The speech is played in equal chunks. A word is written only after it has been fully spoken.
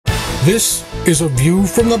This is A View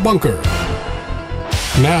from the Bunker.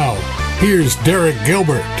 Now, here's Derek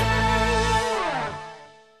Gilbert.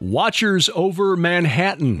 Watchers over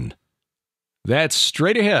Manhattan. That's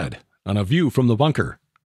straight ahead on A View from the Bunker.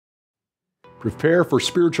 Prepare for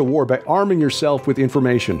spiritual war by arming yourself with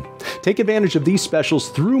information. Take advantage of these specials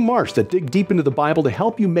through March that dig deep into the Bible to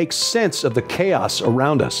help you make sense of the chaos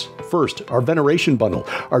around us. First, our Veneration Bundle,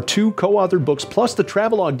 our 2 co-authored books plus the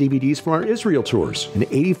travelogue DVDs from our Israel tours. An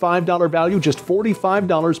 $85 value, just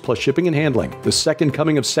 $45 plus shipping and handling. The Second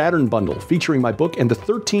Coming of Saturn Bundle, featuring my book and the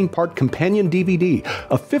 13-part companion DVD,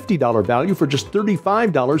 a $50 value for just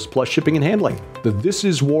 $35 plus shipping and handling. The This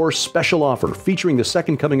Is War special offer, featuring the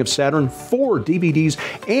Second Coming of Saturn, 4 DVDs,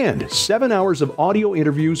 and 7 hours of audio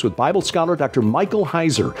interviews with Bible scholar Dr. Michael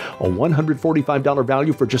Heiser, a $145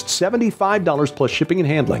 value for just $75 plus shipping and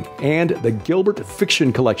handling. And the Gilbert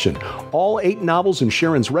Fiction Collection, all 8 novels in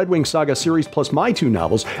Sharon's Red Wing Saga series plus my 2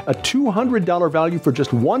 novels, a $200 value for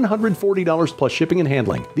just $140 plus shipping and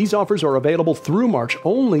handling. These offers are available through March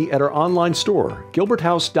only at our online store,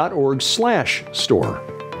 gilberthouse.org/store.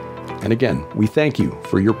 And again, we thank you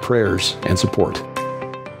for your prayers and support.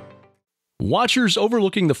 Watchers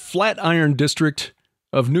overlooking the Flatiron District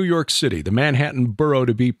of New York City, the Manhattan borough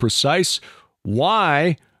to be precise.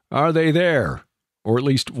 Why are they there? Or at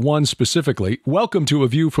least one specifically. Welcome to A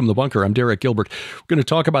View from the Bunker. I'm Derek Gilbert. We're going to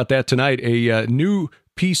talk about that tonight. A new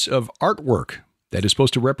piece of artwork that is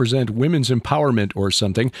supposed to represent women's empowerment or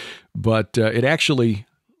something, but it actually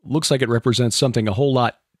looks like it represents something a whole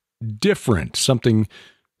lot different, something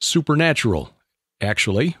supernatural,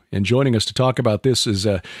 actually. And joining us to talk about this is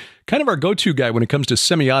kind of our go-to guy when it comes to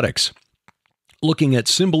semiotics, looking at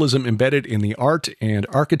symbolism embedded in the art and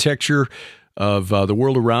architecture of the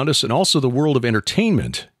world around us, and also the world of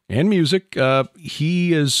entertainment and music.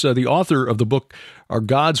 He is the author of the book, Our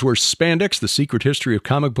Gods Wear Spandex, The Secret History of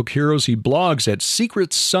Comic Book Heroes. He blogs at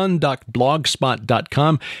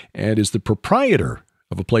secretsun.blogspot.com and is the proprietor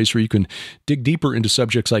of a place where you can dig deeper into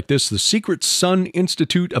subjects like this, the Secret Sun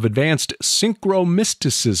Institute of Advanced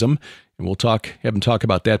Synchromysticism. And we'll have him talk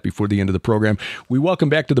about that before the end of the program. We welcome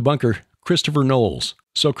back to the bunker, Christopher Knowles.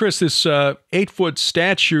 So, Chris, this 8-foot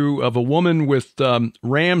statue of a woman with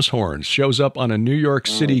ram's horns shows up on a New York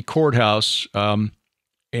City courthouse, and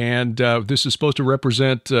this is supposed to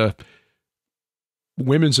represent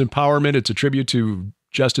women's empowerment. It's a tribute to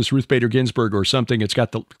Justice Ruth Bader Ginsburg or something. It's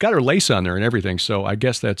got her lace on there and everything, so I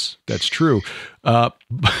guess that's true.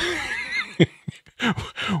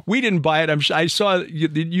 We didn't buy it. I saw you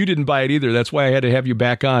didn't buy it either. That's why I had to have you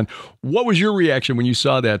back on. What was your reaction when you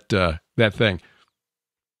saw that thing?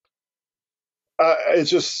 It's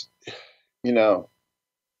just, I don't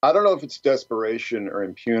know if it's desperation or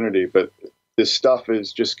impunity, but this stuff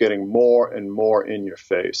is just getting more and more in your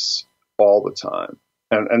face all the time.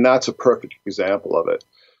 And that's a perfect example of it,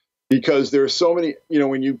 because there are so many,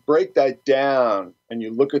 when you break that down and you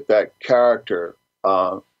look at that character,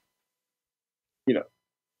 I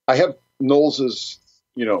have Knowles's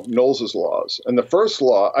laws. And the first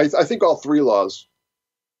law, I think all 3 laws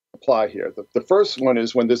apply here. The first one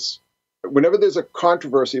is whenever there's a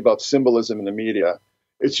controversy about symbolism in the media,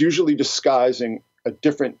 it's usually disguising a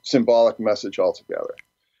different symbolic message altogether.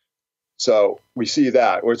 So we see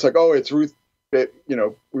that where it's like, oh, it's Ruth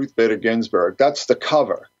Bader Ginsburg. That's the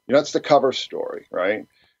cover. That's the cover story, right?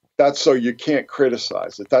 That's so you can't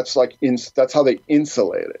criticize it. That's that's how they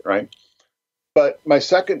insulate it, right? But the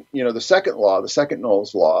second law, the second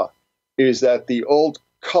Knowles law, is that the old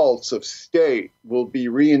cults of state will be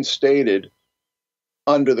reinstated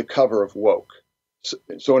under the cover of woke.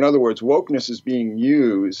 So in other words, wokeness is being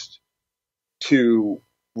used to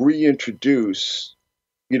reintroduce,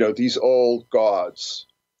 these old gods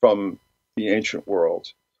from the ancient world.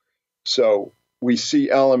 So we see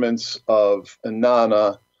elements of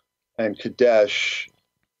Inanna and Qetesh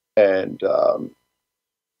and,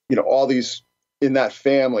 all these in that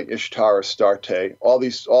family, Ishtar, Astarte, all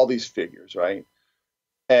these figures, right?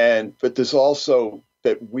 But there's also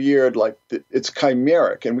that weird, it's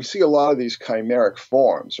chimeric, and we see a lot of these chimeric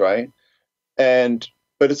forms, right?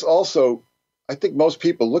 But it's also, I think most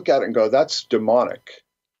people look at it and go, that's demonic.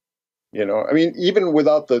 Even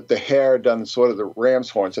without the hair done sort of the ram's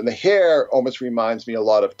horns, and the hair almost reminds me a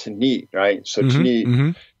lot of Tanit, right? So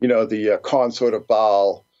Tanit, the consort of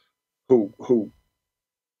Baal, who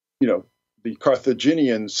the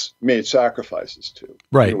Carthaginians made sacrifices to,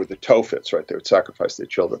 right? With the Tophits, right? They would sacrifice their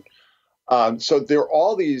children. So there are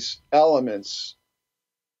all these elements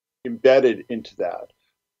embedded into that.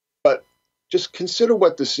 But just consider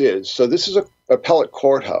what this is. So this is a appellate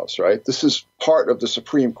courthouse, right? This is part of the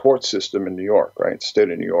Supreme Court system in New York, right? State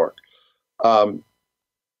of New York.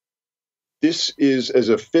 this is as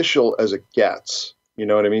official as it gets. You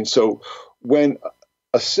know what I mean? So when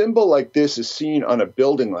a symbol like this is seen on a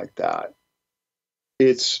building like that,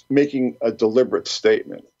 it's making a deliberate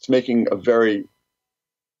statement. It's making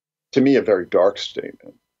to me, a very dark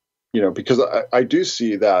statement, because I do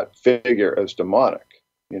see that figure as demonic,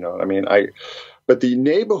 I mean, but the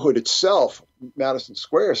neighborhood itself, Madison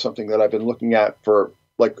Square, is something that I've been looking at for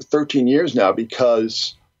like 13 years now,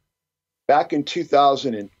 because back in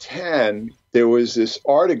 2010, there was this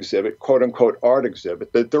art exhibit, quote unquote art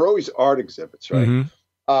exhibit, that there are always art exhibits, right?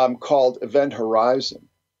 Called Event Horizon.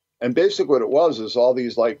 And basically what it was is all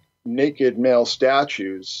these like naked male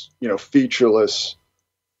statues, featureless,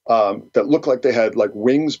 that looked like they had like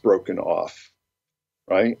wings broken off,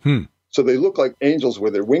 right? So they look like angels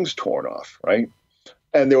with their wings torn off, right?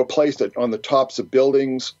 And they were placed on the tops of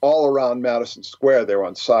buildings all around Madison Square. They were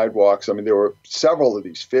on sidewalks. I mean, there were several of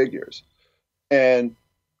these figures. And,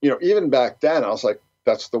 even back then, I was like,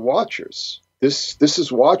 that's the Watchers. This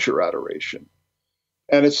is Watcher adoration.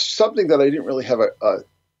 And it's something that I didn't really have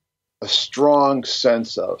a strong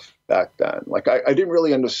sense of back then. Like, I didn't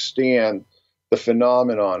really understand the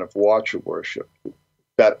phenomenon of Watcher worship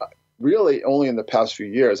that really only in the past few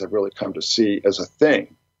years I've really come to see as a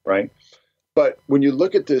thing, right? But when you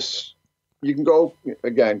look at this, you can go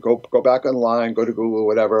back online, go to Google,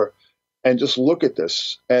 whatever, and just look at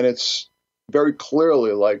this. And it's very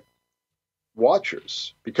clearly like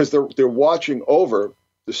Watchers, because they're watching over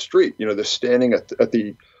the street. They're standing at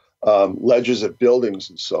the ledges of buildings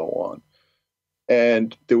and so on.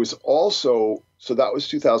 And there was also, so that was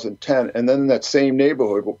 2010. And then in that same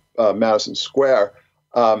neighborhood, Madison Square,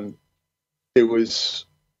 there was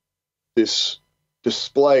this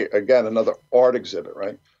display, again, another art exhibit,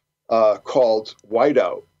 right, called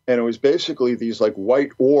Whiteout. And it was basically these like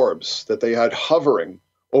white orbs that they had hovering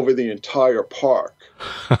over the entire park,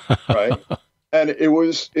 right? And it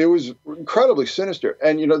was incredibly sinister.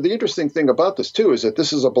 And, the interesting thing about this, too, is that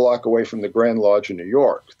this is a block away from the Grand Lodge in New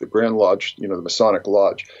York, the Grand Lodge, the Masonic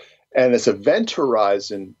Lodge. And this Event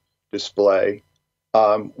Horizon display,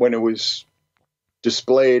 when it was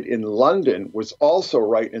displayed in London, was also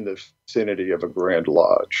right in the vicinity of a Grand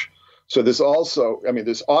Lodge. So there's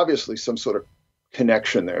obviously some sort of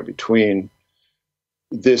connection there between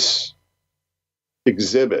this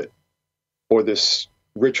exhibit, or this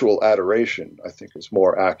ritual adoration, I think is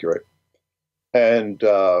more accurate, and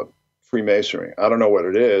Freemasonry. I don't know what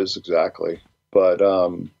it is exactly, but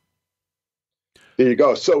there you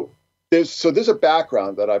go. So there's a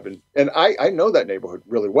background that I've been, and I know that neighborhood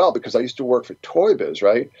really well because I used to work for Toy Biz,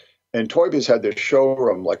 right? And Toy Biz had their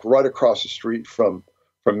showroom like right across the street from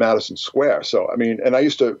Madison Square. So and I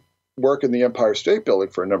used to work in the Empire State Building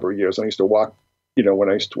for a number of years. And I used to walk, when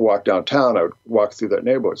I used to walk downtown, I would walk through that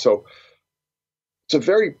neighborhood. So it's a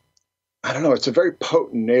very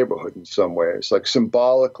potent neighborhood in some ways, like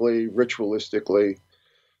symbolically, ritualistically.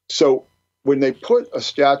 So when they put a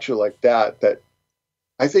statue like that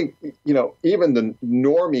I think, even the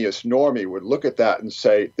normiest normie would look at that and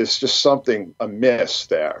say, there's just something amiss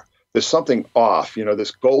there. There's something off,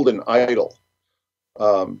 this golden idol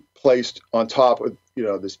placed on top of,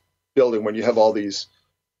 this building when you have all these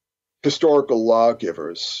historical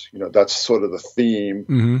lawgivers. That's sort of the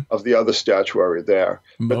theme of the other statuary there.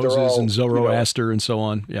 Moses and Zoroaster and so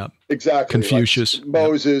on. Yeah, exactly. Confucius. Like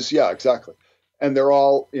Moses. Yeah, exactly. And they're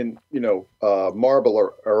all in, marble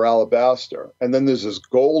or alabaster. And then there's this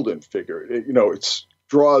golden figure. It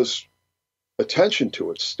draws attention to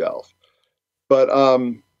itself. But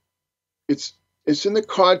it's in the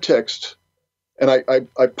context, and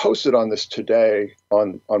I posted on this today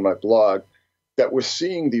on my blog, that we're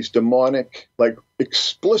seeing these demonic, like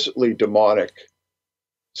explicitly demonic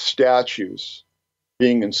statues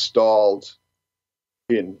being installed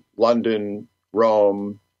in London,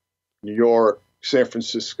 Rome, New York, San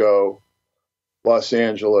Francisco, Los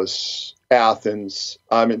Angeles, Athens.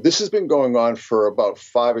 This has been going on for about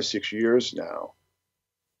 5 or 6 years now.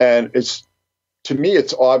 And to me,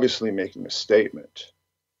 it's obviously making a statement.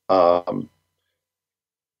 Like,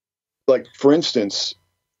 for instance,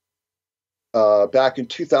 back in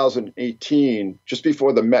 2018, just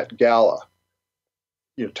before the Met Gala,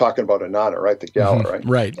 talking about Inanna, right? The gala, right?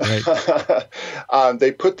 Right.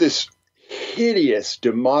 They put this hideous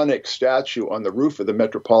demonic statue on the roof of the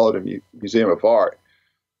Metropolitan Museum of Art.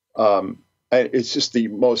 And it's just the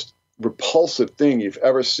most repulsive thing you've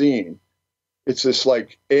ever seen. It's this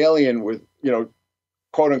like alien with,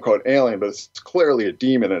 quote unquote alien, but it's clearly a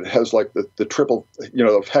demon, and it has like the triple,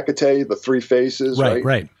 of Hecate, the three faces, right?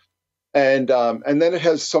 Right. And then it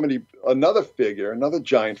has another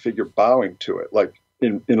giant figure bowing to it, like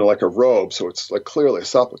in like a robe. So it's like clearly a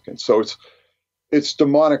supplicant. So it's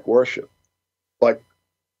demonic worship. Like,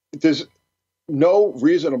 there's no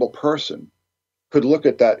reasonable person could look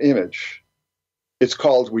at that image. It's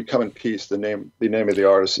called "We Come in Peace." The name of the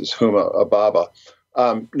artist is Huma Ababa.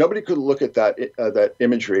 Nobody could look at that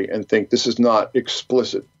imagery and think this is not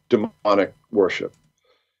explicit demonic worship.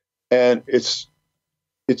 And it's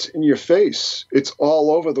in your face. It's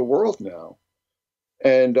all over the world now.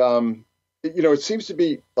 And, it seems to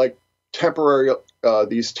be like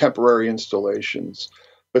these temporary installations,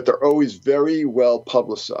 but they're always very well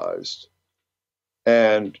publicized.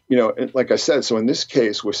 And, like I said, so in this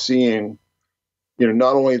case, we're seeing,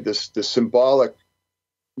 not only the symbolic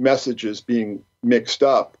messages being mixed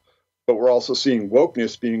up, but we're also seeing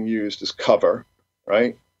wokeness being used as cover,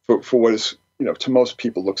 right? For what is, to most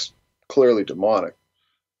people looks clearly demonic.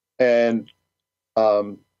 And,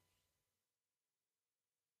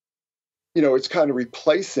 it's kind of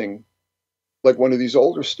replacing like one of these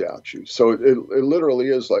older statues. So it literally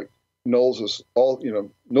is like Knowles's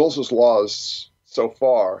laws so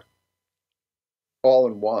far, all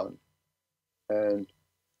in one. And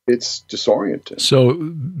it's disorienting. So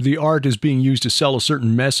the art is being used to sell a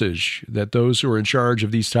certain message that those who are in charge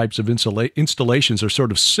of these types of installations are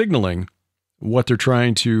sort of signaling what they're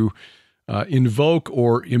trying to invoke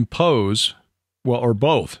or impose, well, or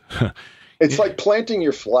both. It's like planting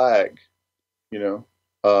your flag,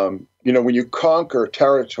 when you conquer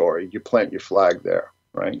territory, you plant your flag there,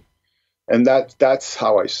 right? And that's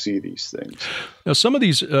how I see these things. Now, some of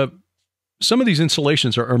these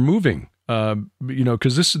installations are moving,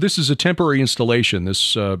 because this is a temporary installation.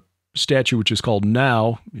 This statue, which is called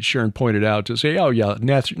Now, Sharon pointed out to say, oh yeah,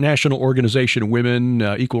 National Organization of Women,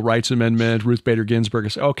 Equal Rights Amendment, Ruth Bader Ginsburg. I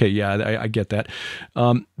say, okay, yeah, I get that.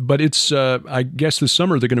 But it's, I guess this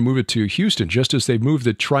summer they're going to move it to Houston, just as they moved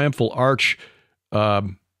the Triumphal Arch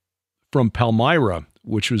from Palmyra,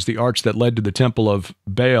 which was the arch that led to the Temple of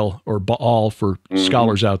Baal, or Baal for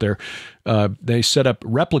scholars out there. They set up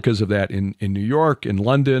replicas of that in New York, in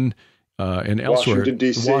London, and elsewhere.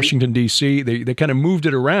 Washington, D.C. They kind of moved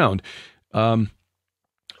it around. But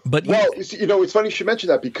it's funny you should mention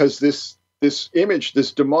that, because this image,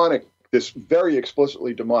 this very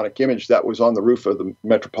explicitly demonic image that was on the roof of the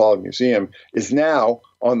Metropolitan Museum is now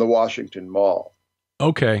on the Washington Mall.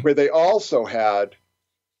 Okay. Where they also had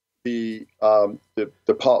the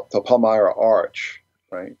Palmyra Arch,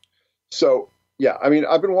 right? So, yeah, I mean,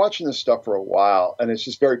 I've been watching this stuff for a while, and it's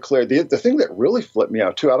just very clear. The thing that really flipped me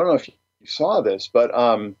out, too, I don't know if you saw this, but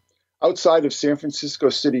outside of San Francisco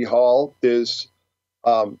City Hall, there's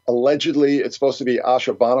allegedly, it's supposed to be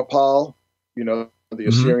Ashurbanipal, the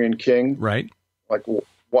Assyrian king. Right. Like,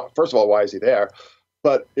 first of all, why is he there?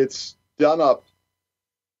 But it's done up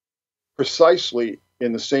precisely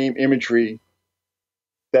in the same imagery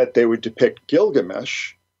that they would depict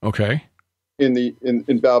Gilgamesh. Okay. In the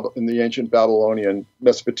ancient Babylonian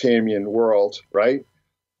Mesopotamian world, right?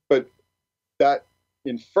 But that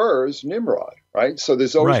infers Nimrod, right? So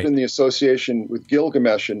there's always been the association with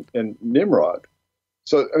Gilgamesh and Nimrod.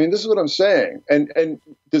 So I mean, this is what I'm saying. And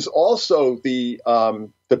there's also the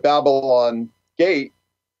Babylon Gate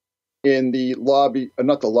in the lobby,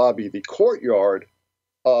 the courtyard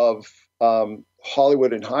of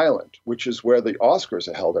Hollywood and Highland, which is where the Oscars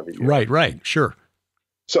are held every year. Right, sure.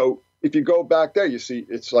 So if you go back there, you see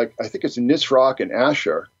it's like, I think it's Nisroch and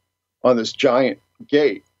Asher on this giant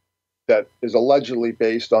gate that is allegedly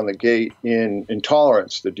based on the gate in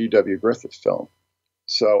Intolerance, the D.W. Griffith film.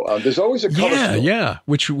 So there's always a cover. Yeah,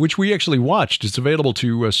 which we actually watched. It's available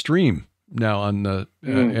to stream now on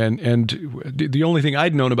and the only thing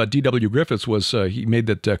I'd known about D.W. Griffiths was he made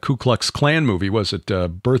that Ku Klux Klan movie. Was it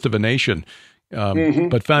Birth of a Nation?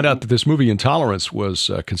 But found out that this movie Intolerance was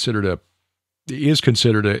considered a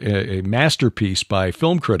masterpiece by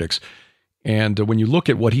film critics. And when you look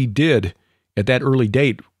at what he did at that early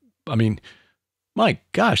date, I mean, my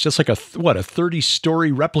gosh, that's like a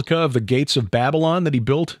 30-story replica of the gates of Babylon that he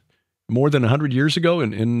built more than 100 years ago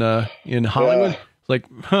in Hollywood. Yeah. Like,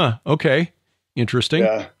 okay, interesting.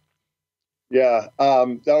 Yeah.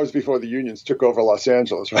 That was before the unions took over Los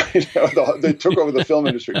Angeles, right? They took over the film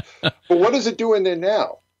industry. But what does it do in there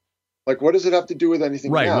now? Like, what does it have to do with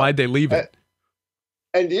anything now? Why'd they leave it?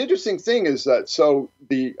 And the interesting thing is that, so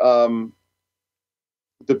the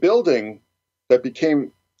building that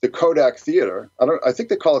became the Kodak Theater, I think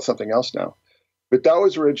they call it something else now, but that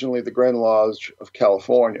was originally the Grand Lodge of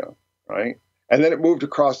California, right? And then it moved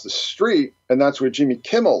across the street, and that's where Jimmy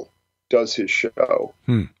Kimmel does his show.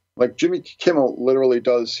 Like, Jimmy Kimmel literally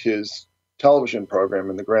does his television program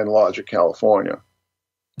in the Grand Lodge of California,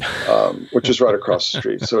 which is right across the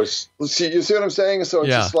street. So you see what I'm saying? So it's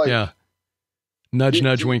just like, nudge,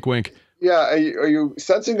 nudge, wink, wink. Yeah, are you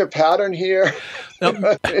sensing a pattern here?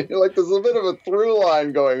 Like there's a bit of a through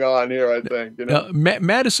line going on here, I think.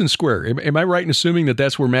 Madison Square. Am I right in assuming that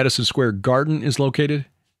that's where Madison Square Garden is located?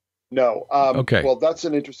 No. Okay. Well, that's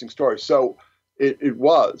an interesting story. So it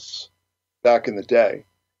was back in the day,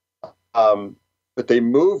 but they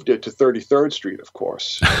moved it to 33rd Street, of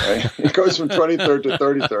course. Right? It goes from 23rd to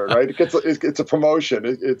 33rd, right? It's a promotion.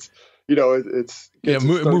 It's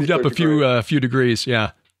moved up a few degrees.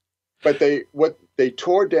 Yeah. But they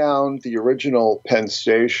tore down the original Penn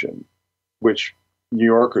Station, which New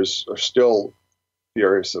Yorkers are still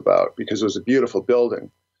furious about because it was a beautiful building.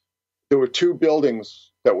 There were two buildings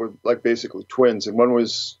that were like basically twins, and one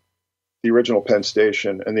was the original Penn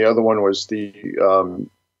Station, and the other one was the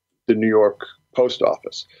New York Post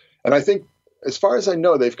Office. And I think, as far as I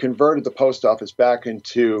know, they've converted the post office back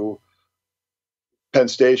into Penn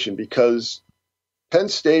Station because Penn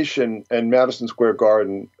Station and Madison Square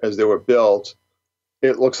Garden, as they were built,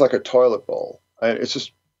 it looks like a toilet bowl. And it's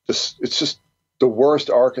just the worst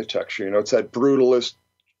architecture. It's that brutalist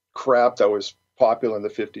crap that was popular in the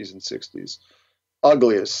 50s and 60s.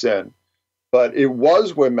 Ugly as sin. But it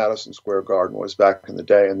was where Madison Square Garden was back in the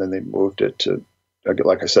day, and then they moved it to,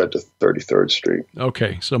 like I said, to 33rd Street.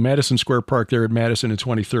 Okay, so Madison Square Park there at Madison and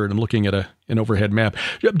 23rd. I'm looking at an overhead map.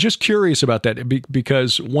 I'm just curious about that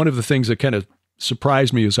because one of the things that kind of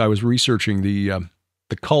surprised me as I was researching the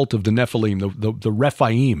cult of the Nephilim, the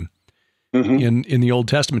Rephaim, in the Old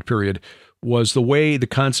Testament period, was the way the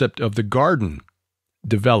concept of the garden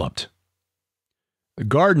developed. The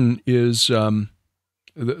garden is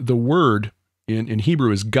the word in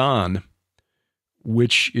Hebrew is gan,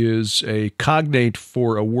 which is a cognate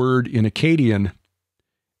for a word in Akkadian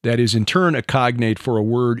that is in turn a cognate for a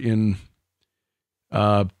word in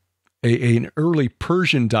an early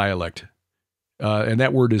Persian dialect. And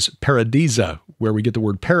that word is paradisa, where we get the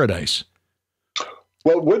word paradise.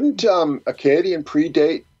 Well, wouldn't Akkadian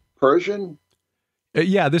predate Persian?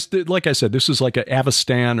 Yeah, like I said, this is like an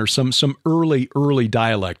Avestan or some early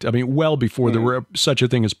dialect. I mean, well before there were such a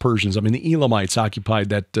thing as Persians. I mean, the Elamites occupied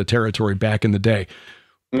that territory back in the day.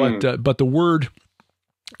 But the word,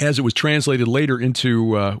 as it was translated later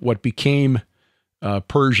into what became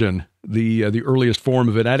Persian, the earliest form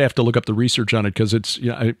of it. I'd have to look up the research on it because it's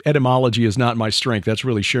etymology is not my strength. That's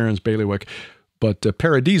really Sharon's bailiwick. But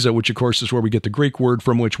paradisa, which of course is where we get the Greek word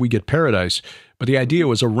from which we get paradise. But the idea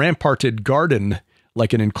was a ramparted garden,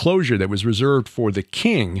 like an enclosure that was reserved for the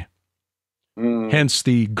king. Hence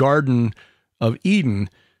the Garden of Eden.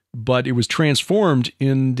 But it was transformed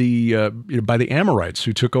in by the Amorites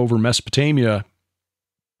who took over Mesopotamia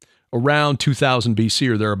around 2000 BC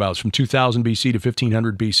or thereabouts, from 2000 BC to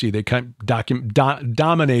 1500 BC. They kind of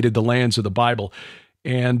dominated the lands of the Bible.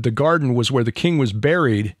 And the garden was where the king was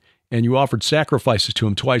buried, and you offered sacrifices to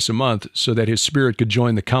him twice a month so that his spirit could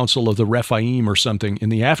join the council of the Rephaim or something in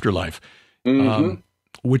the afterlife,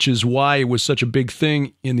 which is why it was such a big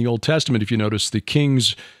thing in the Old Testament. If you notice, the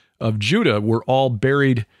kings of Judah were all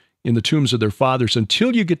buried in the tombs of their fathers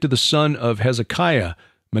until you get to the son of Hezekiah,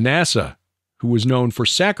 Manasseh, who was known for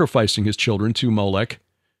sacrificing his children to Molech,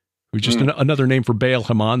 who's just another name for Baal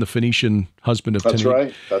Haman, the Phoenician husband of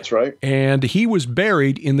Tanit. That's right. And he was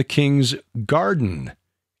buried in the king's garden,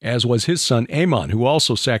 as was his son Ammon, who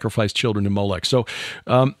also sacrificed children to Molech. So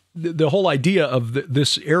the whole idea of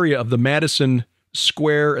this area of the Madison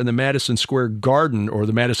Square and the Madison Square Garden, or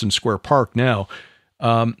the Madison Square Park now,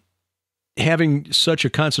 having such a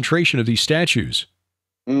concentration of these statues,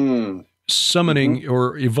 summoning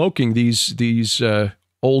or evoking these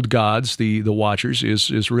old gods, the Watchers,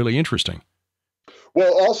 is really interesting.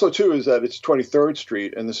 Well, also, too, is that it's 23rd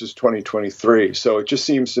Street, and this is 2023. So it just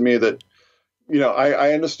seems to me that,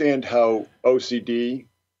 I understand how OCD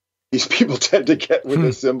these people tend to get with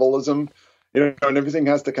the symbolism, and everything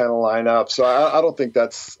has to kind of line up. So I don't think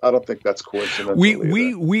that's coincidental.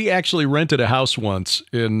 We actually rented a house once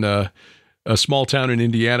in a small town in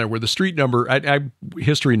Indiana where the street number, I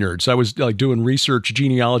history nerds. I was like doing research,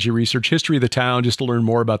 genealogy research, history of the town, just to learn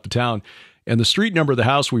more about the town. And the street number of the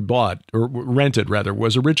house we bought, or rented rather,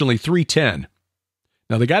 was originally 310.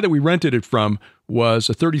 Now, the guy that we rented it from was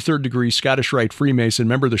a 33rd degree Scottish Rite Freemason,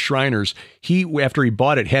 member of the Shriners. He, after he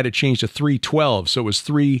bought it, had it changed to 312. So it was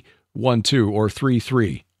 312 or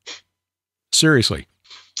 33. Seriously.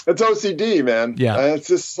 It's OCD, man. Yeah.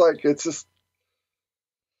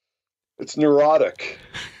 It's neurotic,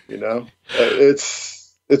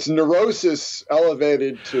 It's neurosis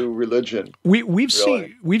elevated to religion. We've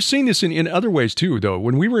seen this in other ways too, though.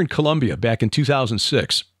 When we were in Colombia back in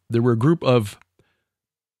 2006, there were a group of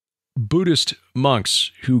Buddhist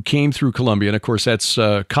monks who came through Colombia, and of course that's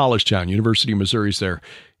college town, University of Missouri's there.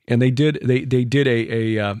 And they did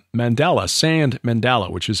a mandala, sand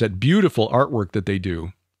mandala, which is that beautiful artwork that they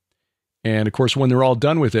do. And of course, when they're all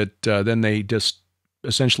done with it, then they just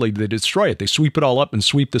essentially they destroy it. They sweep it all up and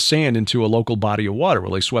sweep the sand into a local body of water.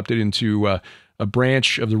 Well, they swept it into a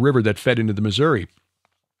branch of the river that fed into the Missouri.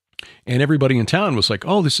 And everybody in town was like,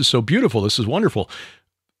 "Oh, this is so beautiful. This is wonderful."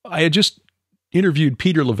 I had just interviewed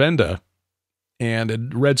Peter Levenda and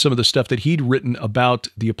had read some of the stuff that he'd written about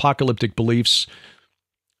the apocalyptic beliefs,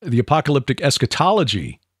 the apocalyptic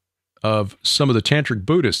eschatology of some of the tantric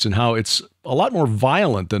Buddhists, and how it's a lot more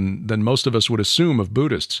violent than most of us would assume of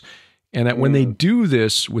Buddhists. And that when they do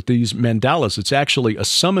this with these mandalas, it's actually a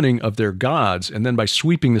summoning of their gods. And then by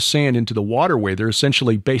sweeping the sand into the waterway, they're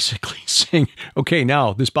essentially basically saying, okay,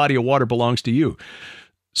 now this body of water belongs to you.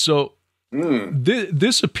 So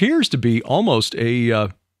this appears to be almost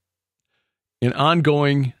an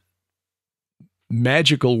ongoing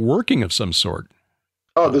magical working of some sort.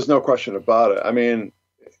 Oh, there's no question about it. I mean,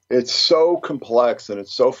 it's so complex and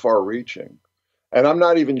it's so far reaching. And I'm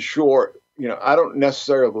not even sure, I don't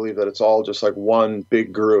necessarily believe that it's all just like one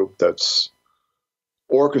big group that's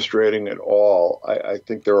orchestrating it all. I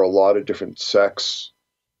think there are a lot of different sects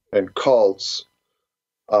and cults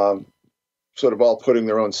sort of all putting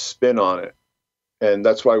their own spin on it. And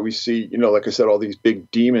that's why we see, like I said, all these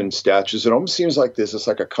big demon statues. It almost seems like this is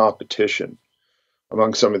like a competition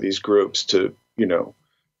among some of these groups to,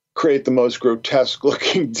 create the most grotesque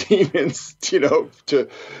looking demons, to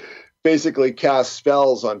basically cast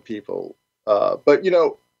spells on people. But,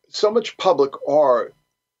 so much public art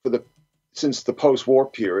since the post-war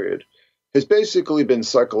period has basically been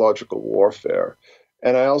psychological warfare.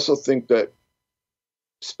 And I also think that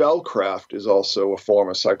spellcraft is also a form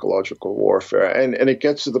of psychological warfare. And it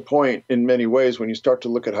gets to the point in many ways when you start to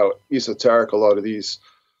look at how esoteric a lot of these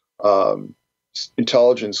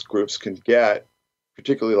intelligence groups can get,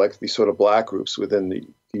 particularly like these sort of black groups within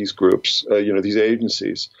these groups, these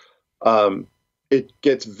agencies. It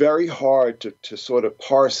gets very hard to sort of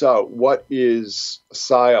parse out what is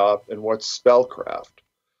psyop and what's spellcraft.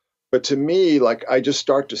 But to me, like, I just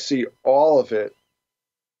start to see all of it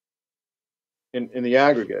in the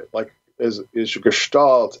aggregate, like is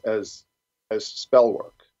gestalt as spell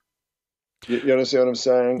work. You understand what I'm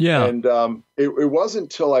saying? Yeah. And it wasn't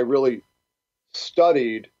until I really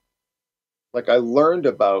studied, like I learned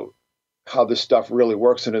about how this stuff really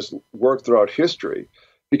works and has worked throughout history,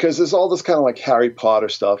 because there's all this kind of like Harry Potter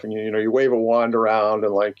stuff, and you wave a wand around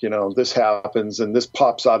and like, this happens and this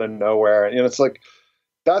pops out of nowhere. And it's like,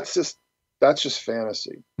 that's just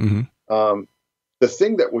fantasy. Mm-hmm. The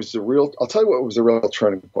thing that was I'll tell you what was the real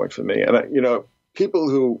turning point for me. And people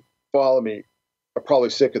who follow me are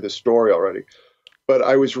probably sick of this story already, but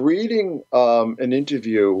I was reading an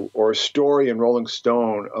interview or a story in Rolling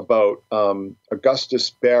Stone about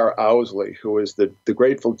Augustus Bear Owsley, who is the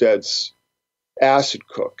Grateful Dead's acid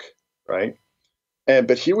cook, right?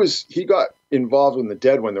 But he got involved in the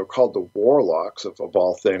Dead when they were called the Warlocks of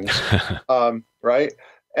all things, right?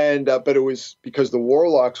 And but it was because the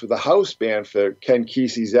Warlocks were the house band for Ken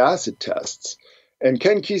Kesey's acid tests. And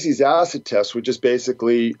Ken Kesey's acid tests were just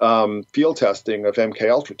basically field testing of MK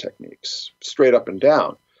Ultra techniques, straight up and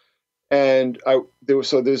down. And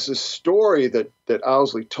there's this story that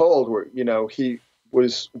Owsley told where he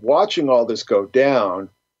was watching all this go down,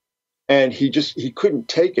 and he couldn't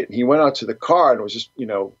take it. He went out to the car and was just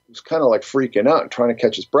was kind of like freaking out and trying to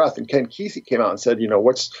catch his breath. And Ken Kesey came out and said,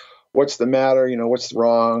 what's the matter? What's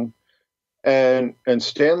wrong? And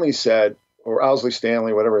Stanley said, or Owsley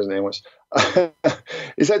Stanley, whatever his name was.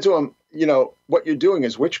 He said to him, what you're doing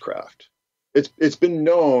is witchcraft. It's been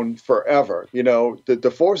known forever.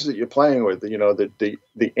 The forces that you're playing with,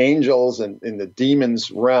 the angels and in the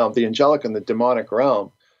demons realm, the angelic and the demonic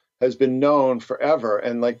realm, has been known forever.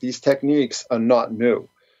 And like these techniques are not new.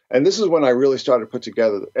 And this is when I really started to put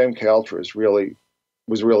together that MK Ultra was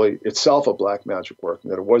really itself a black magic work,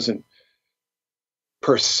 and that it wasn't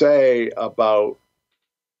per se about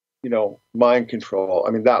mind control.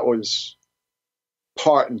 I mean, that was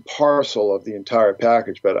part and parcel of the entire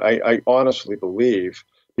package, but I honestly believe,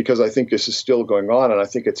 because I think this is still going on, and I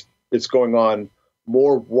think it's going on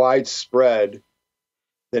more widespread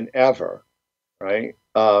than ever, right?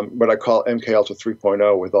 What I call MK Ultra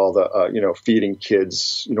 3.0, with all the feeding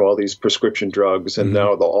kids all these prescription drugs, and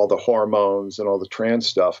now all the hormones and all the trans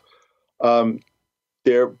stuff.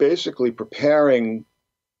 They're basically preparing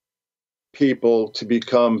people to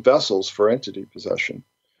become vessels for entity possession.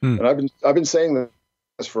 And I've been saying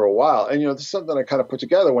this for a while, and this is something I kind of put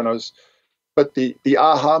together when I was. But the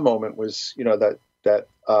aha moment was that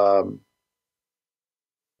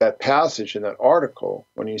passage in that article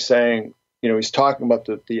when he's saying he's talking about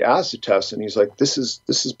the acid test, and he's like, this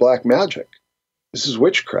is black magic. This is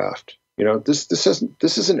witchcraft. This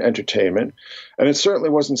isn't entertainment, and it certainly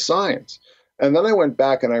wasn't science. And then I went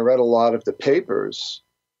back and I read a lot of the papers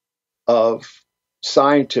of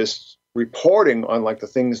scientists reporting on like the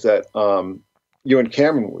things that Ewan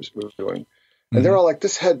Cameron was doing, and they're all like,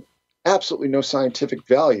 this had absolutely no scientific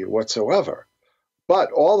value whatsoever.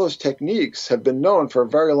 But all those techniques have been known for a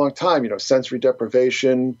very long time. Sensory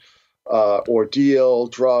deprivation, ordeal,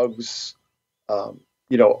 drugs, the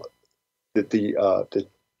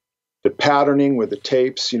patterning with the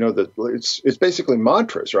tapes, it's basically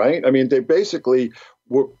mantras, right? I mean, they basically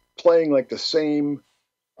were playing like the same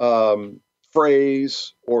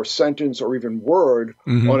phrase or sentence or even word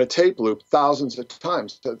on a tape loop thousands of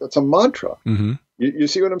times. That's a mantra. You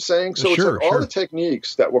see what I'm saying? So it's like all the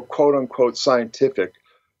techniques that were quote unquote scientific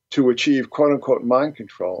to achieve quote unquote mind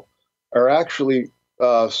control are actually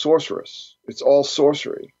sorcerous. It's all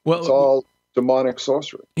sorcery. Well, it's all demonic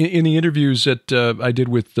sorcery. In the interviews that I did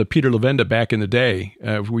with Peter Levenda back in the day,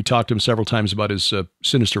 we talked to him several times about his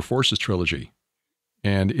Sinister Forces trilogy.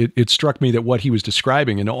 And it struck me that what he was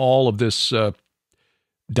describing in all of this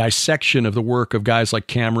dissection of the work of guys like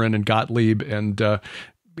Cameron and Gottlieb and the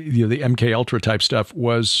MK Ultra type stuff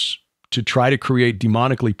was to try to create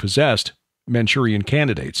demonically possessed Manchurian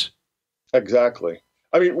candidates. Exactly.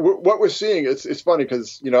 I mean, what we're seeing, it's funny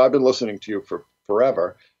because, I've been listening to you for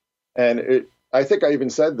forever. And I think I even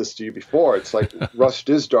said this to you before. It's like Russ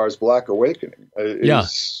Disdar's Black Awakening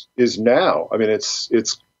is now. I mean, it's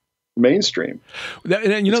mainstream.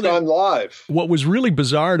 It's gone live. What was really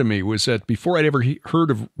bizarre to me was that before I'd ever heard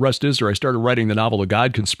of Russ Disdar, I started writing the novel The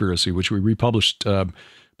God Conspiracy, which we republished about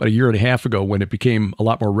a year and a half ago when it became a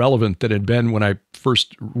lot more relevant than it had been when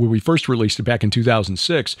we first released it back in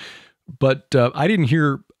 2006. But I didn't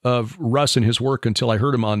hear of Russ and his work until I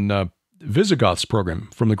heard him on Visigoth's program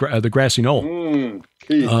from the Grassy Knoll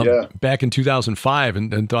back in 2005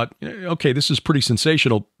 and thought, okay, this is pretty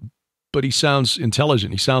sensational, but he sounds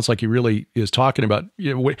intelligent. He sounds like he really is talking about,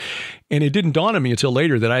 and it didn't dawn on me until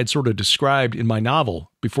later that I had sort of described in my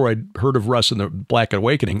novel, before I'd heard of Russ and the Black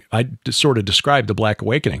Awakening, I sort of described the Black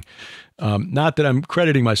Awakening. Not that I'm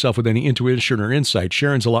crediting myself with any intuition or insight.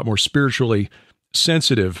 Sharon's a lot more spiritually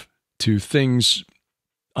sensitive to things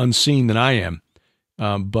unseen than I am.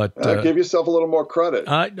 But give yourself a little more credit.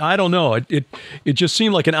 I don't know. It just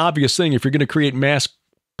seemed like an obvious thing. If you're going to create mass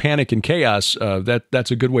panic and chaos, that's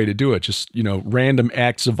a good way to do it. Just, random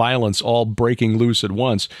acts of violence all breaking loose at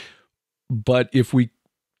once. But if we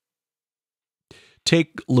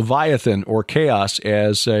take Leviathan or chaos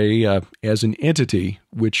as an entity,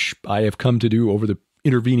 which I have come to do over the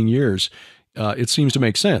intervening years, it seems to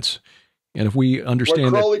make sense. And if we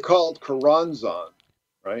understand what Crowley called Karanzan,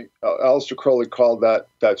 right? Aleister Crowley called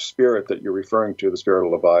that spirit that you're referring to, the spirit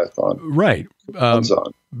of Leviathan. Right.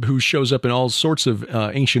 Who shows up in all sorts of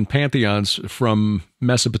ancient pantheons from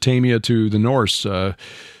Mesopotamia to the Norse.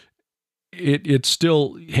 It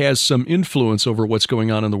still has some influence over what's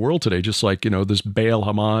going on in the world today, just like, this Baal,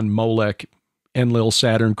 Haman, Molech, Enlil,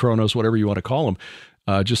 Saturn, Kronos, whatever you want to call them.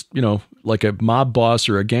 Just, like a mob boss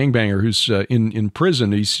or a gangbanger who's in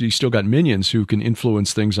prison, he's still got minions who can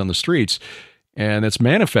influence things on the streets. And it's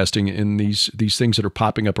manifesting in these things that are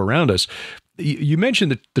popping up around us. You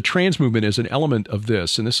mentioned that the trans movement is an element of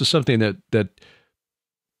this, and this is something that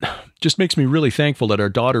just makes me really thankful that our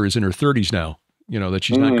daughter is in her 30s now, that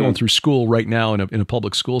she's not going through school right now in a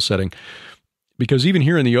public school setting. Because even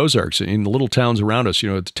here in the Ozarks, in the little towns around us,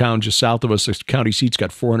 the town just south of us, the county seat's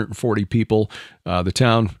got 440 people. The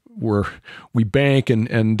town where we bank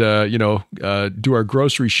and do our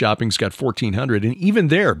grocery shopping's got 1,400. And even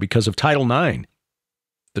there, because of Title IX,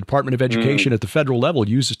 the Department of Education at the federal level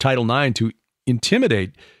uses Title IX to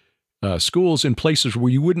intimidate schools in places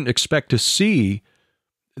where you wouldn't expect to see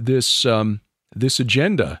this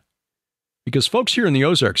agenda. Because folks here in the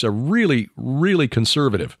Ozarks are really, really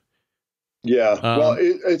conservative. Yeah, well,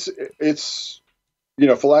 it's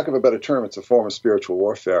for lack of a better term, it's a form of spiritual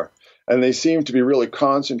warfare. And they seem to be really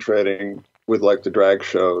concentrating with like the drag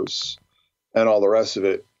shows and all the rest of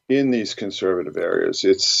it in these conservative areas.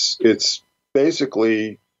 It's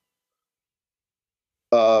basically,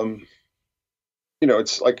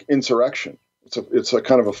 it's like insurrection. It's a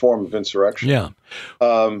kind of a form of insurrection. Yeah.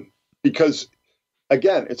 Because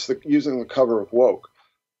again, it's using the cover of woke.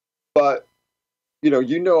 But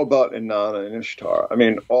you know about Inanna and Ishtar. I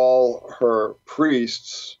mean, all her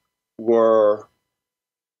priests were,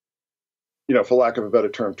 for lack of a better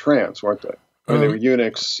term, trans, weren't they? I mean, they were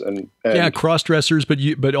eunuchs and cross-dressers,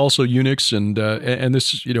 but also eunuchs, and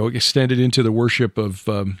this extended into the worship of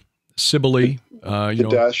Cybele,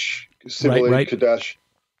 Qetesh. Cybele, right. Qetesh,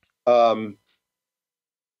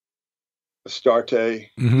 Astarte.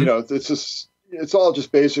 Mm-hmm. It's all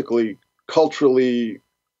just basically culturally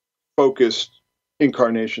focused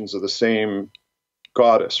incarnations of the same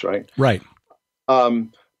goddess, right? Right.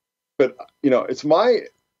 But it's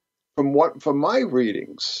from my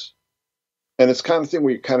readings, and it's kind of thing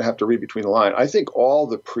we kind of have to read between the lines. I think all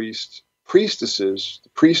the priestesses, the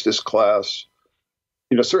priestess class,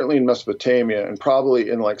 certainly in Mesopotamia and probably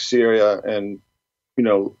in like Syria and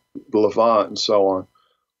the Levant and so on,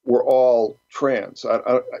 were all trans.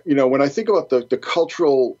 When I think about the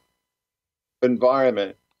cultural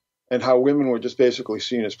environment and how women were just basically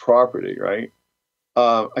seen as property, right?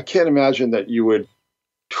 I can't imagine that you would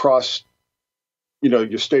trust,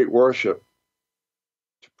 your state worship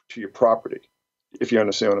to your property, if you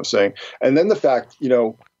understand what I'm saying. And then the fact,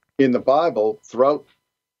 in the Bible, throughout,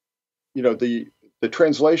 the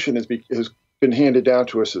translation has been handed down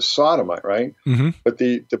to us as sodomite, right? Mm-hmm. But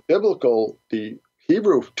the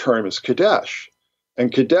Hebrew term is Qetesh,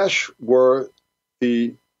 and Qetesh were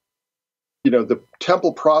the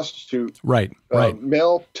temple prostitute, right.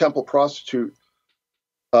 Male temple prostitute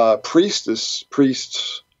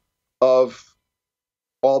priests of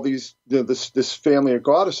all these, this family of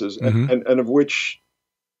goddesses, and of which,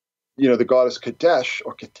 the goddess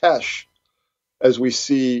Qetesh, as we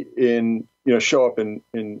see show up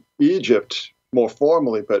in Egypt more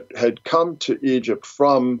formally, but had come to Egypt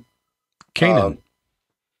from Canaan.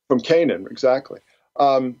 From Canaan, exactly.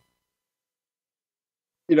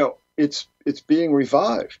 It's being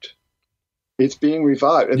revived. It's being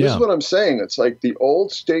revived. And this is what I'm saying. It's like the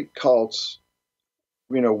old state cults,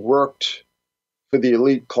 worked for the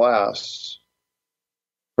elite class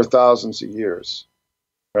for thousands of years,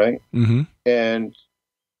 right? Mm-hmm. And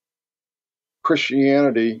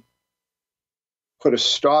Christianity put a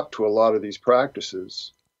stop to a lot of these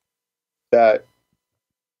practices that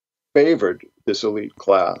favored this elite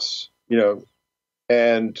class,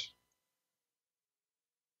 and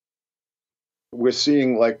we're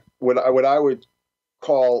seeing like what I would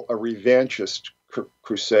call a revanchist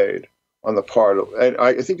crusade on the part of, and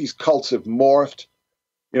I think these cults have morphed.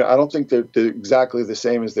 I don't think they're exactly the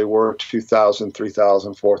same as they were 2,000,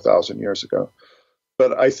 3,000, 4,000 years ago.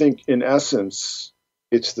 But I think in essence,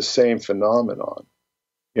 it's the same phenomenon.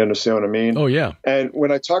 You understand what I mean? Oh, yeah. And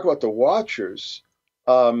when I talk about the Watchers,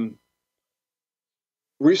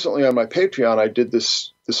 recently on my Patreon, I did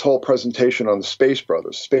this whole presentation on the Space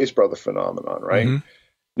Brother phenomenon, right? Mm-hmm.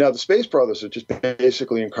 Now, the Space Brothers are just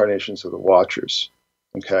basically incarnations of the Watchers,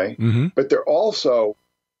 okay? Mm-hmm. But they're also,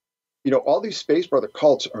 all these Space Brother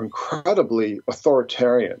cults are incredibly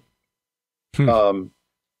authoritarian. You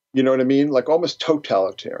know what I mean? Like almost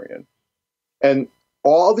totalitarian. And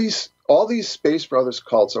all these Space Brothers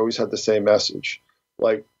cults always had the same message,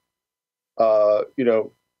 like,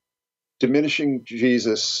 diminishing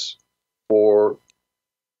Jesus, or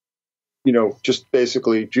just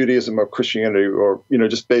basically Judaism or Christianity, or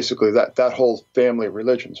just basically that whole family of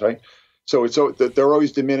religions, right? So they're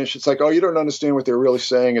always diminished. It's like, oh, you don't understand what they're really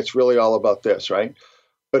saying. It's really all about this, right?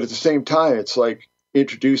 But at the same time, it's like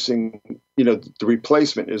introducing, the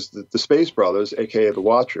replacement is the Space Brothers, aka the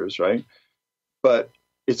Watchers, right? But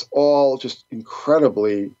it's all just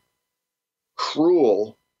incredibly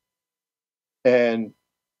cruel and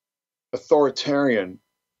authoritarian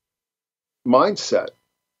mindset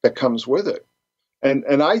that comes with it.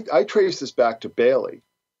 And I trace this back to Bailey,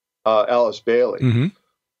 Alice Bailey, mm-hmm.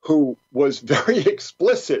 who was very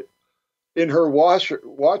explicit in her watcher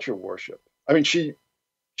worship. I mean, she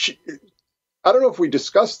I don't know if we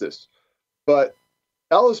discussed this, but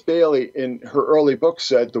Alice Bailey in her early book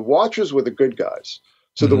said the Watchers were the good guys.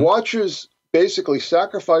 So mm-hmm. the Watchers basically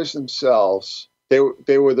sacrificed themselves. They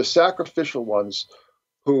were the sacrificial ones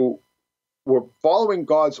who were following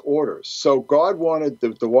God's orders. So God wanted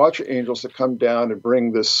the Watcher angels to come down and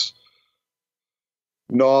bring this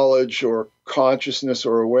knowledge or consciousness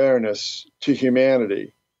or awareness to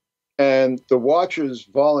humanity. And the Watchers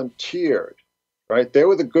volunteered, right? They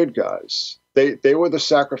were the good guys. They were the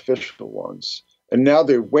sacrificial ones. And now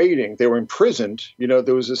they're waiting. They were imprisoned.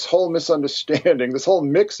 There was this whole misunderstanding, this whole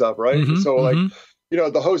mix-up, right? Mm-hmm, so, mm-hmm.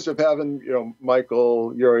 like, the host of heaven,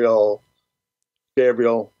 Michael, Uriel,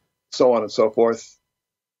 Gabriel, so on and so forth,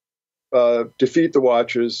 defeat the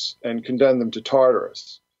Watchers and condemn them to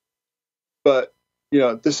Tartarus. But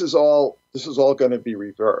this is all going to be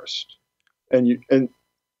reversed, and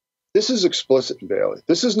this is explicit in Bailey.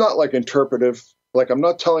 This is not like interpretive. Like, I'm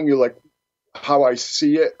not telling you like how I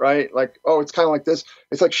see it, right? Like, oh, it's kind of like this.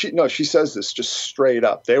 It's like she says this just straight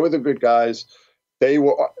up. They were the good guys. They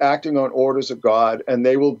were acting on orders of God, and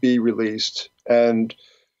they will be released. And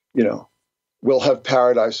we'll have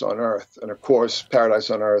paradise on earth. And of course, paradise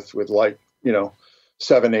on earth with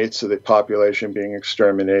 7/8 of the population being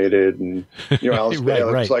exterminated. And, Alice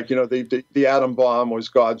Bailey was like, the atom bomb was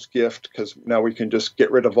God's gift because now we can just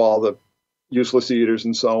get rid of all the useless eaters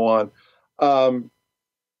and so on.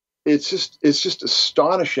 It's just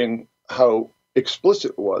astonishing how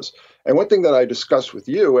explicit it was. And one thing that I discussed with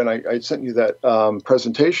you, and I sent you that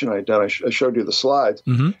presentation I'd done, I showed you the slides,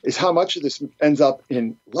 is how much of this ends up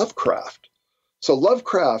in Lovecraft. So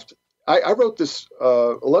Lovecraft, I wrote this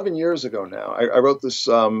 11 years ago now. I wrote this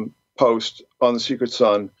post on the Secret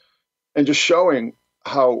Sun and just showing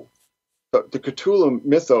how the Cthulhu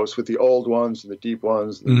mythos with the old ones and the deep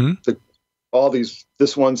ones, all these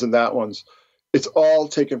this ones and that ones, it's all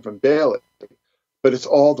taken from Bailey, but it's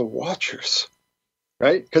all the Watchers,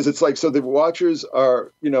 right? Because it's like, so the Watchers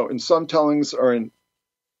are, in some tellings are in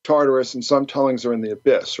Tartarus and some tellings are in the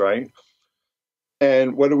Abyss, right?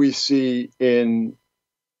 And what do we see in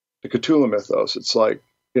the Cthulhu mythos? It's like,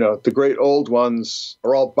 the great old ones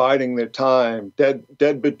are all biding their time, dead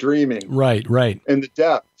but dreaming. Right. In the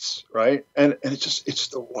depths, right? And it's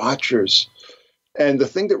the Watchers. And the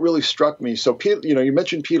thing that really struck me, so Peter, you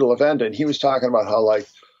mentioned Peter Levenda, and he was talking about how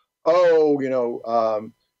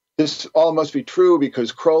this all must be true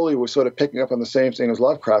because Crowley was sort of picking up on the same thing as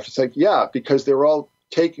Lovecraft. It's like, yeah, because they're all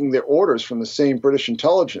taking their orders from the same British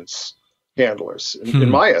intelligence handlers, in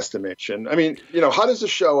my estimation. I mean, how does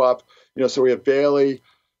this show up? So we have Bailey,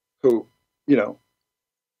 who,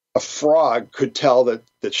 a frog could tell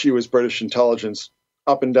that she was British intelligence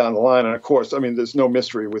up and down the line. And of course, I mean, there's no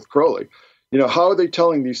mystery with Crowley. How are they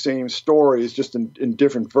telling these same stories just in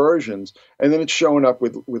different versions? And then it's showing up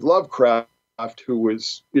with Lovecraft, who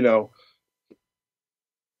was,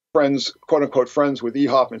 friends, quote unquote, friends with E.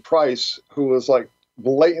 Hoffman Price, who was like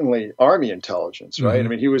blatantly Army intelligence, right? I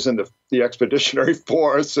mean, he was in the Expeditionary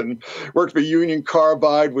Force and worked for Union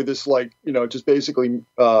Carbide with this, just basically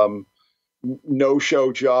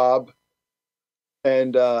no-show job.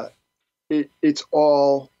 And it's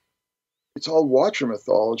all Watcher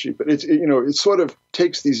mythology, but it sort of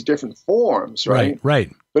takes these different forms, right? Right.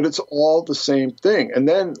 But it's all the same thing. And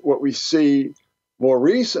then what we see more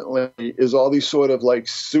recently is all these sort of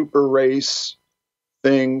super race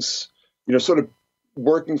things, sort of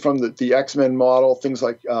working from the X-Men model, things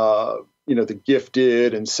like, the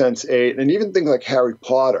Gifted and Sense8, and even things like Harry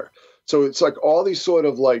Potter. So it's like all these sort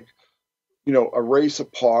of a race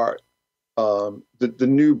apart, the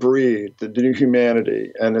new breed, the new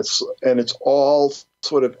humanity, and it's all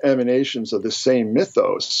sort of emanations of the same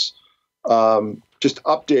mythos, just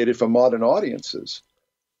updated for modern audiences.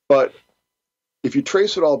 But if you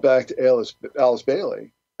trace it all back to Alice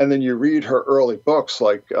Bailey, and then you read her early books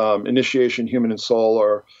like Initiation, Human and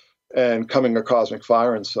Solar, and Coming of Cosmic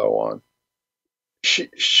Fire, and so on, she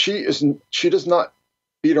does not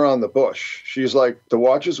beat around the bush. She's like, the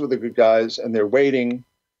Watchers were the good guys, and they're waiting,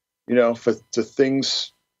 for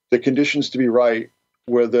the conditions to be right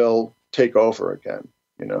where they'll take over again,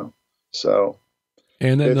 So.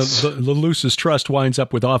 And then the Lucis Trust winds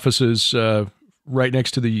up with offices right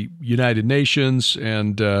next to the United Nations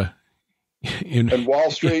and in Wall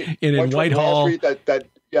Street, in Whitehall. Wall Street,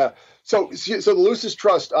 yeah. So the Lucis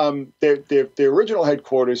Trust, their original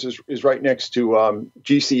headquarters is right next to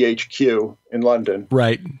GCHQ in London.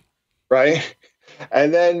 Right.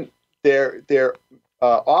 And then their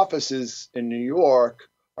offices in New York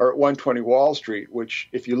are at 120 Wall Street, which,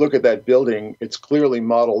 if you look at that building, it's clearly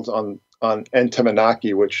modeled on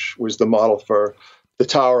Entemenaki, which was the model for the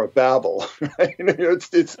Tower of Babel. Right?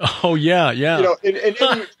 It's oh yeah. In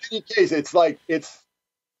any case,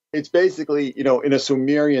 it's basically in a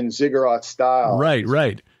Sumerian ziggurat style.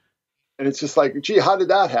 Right. And it's just like, gee, how did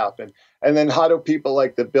that happen? And then how do people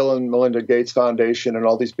like the Bill and Melinda Gates Foundation and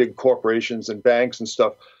all these big corporations and banks and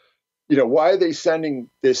stuff, why are they sending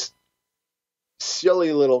this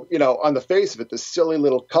silly little, on the face of it, this silly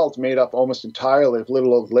little cult made up almost entirely of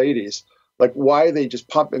little old ladies? Like, why are they just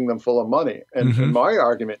pumping them full of money? And my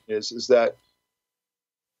argument is that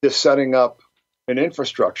they're setting up an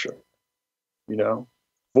infrastructure,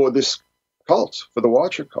 for this cult, for the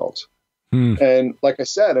Watcher cult. And like I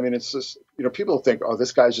said, I mean, it's just, people think, oh,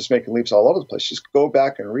 this guy's just making leaps all over the place. Just go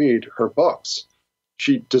back and read her books.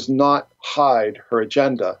 She does not hide her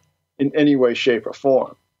agenda in any way, shape, or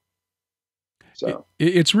form. So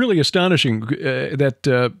it's really astonishing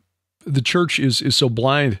that the church is so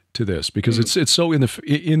blind to this, because it's so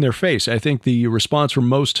in their face. I think the response from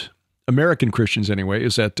most American Christians, anyway,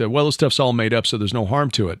 is that this stuff's all made up, so there's no harm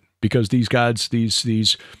to it, because these gods,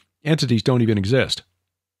 these entities don't even exist.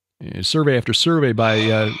 Survey after survey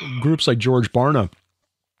by groups like George Barna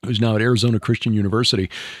who's now at Arizona Christian University.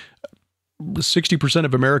 60%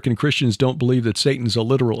 of American Christians don't believe that Satan's a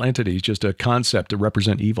literal entity, it's just a concept to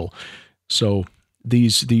represent evil. So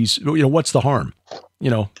these, what's the harm?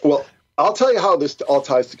 Well, I'll tell you how this all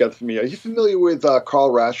ties together for me. Are you familiar with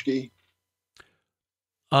Carl Raschke?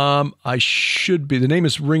 I should be. The name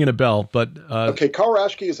is ringing a bell, but okay. Carl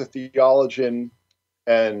Raschke is a theologian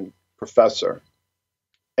and professor,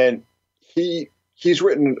 and he's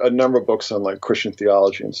written a number of books on like Christian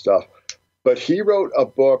theology and stuff. But he wrote a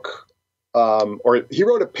book, or he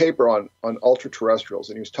wrote a paper on ultra terrestrials,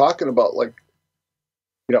 and he was talking about like,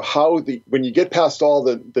 how when you get past all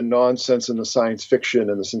the nonsense and the science fiction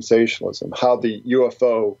and the sensationalism, how the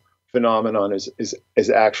UFO phenomenon is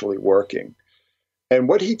actually working. And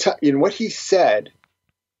what he said,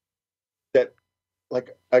 that,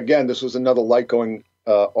 like, again, this was another light going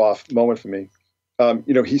off moment for me.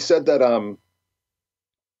 He said that,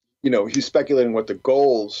 he's speculating what the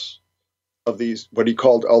goals of these, what he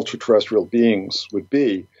called ultra-terrestrial beings would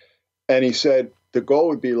be. And he said the goal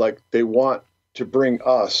would be like, they want to bring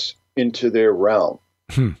us into their realm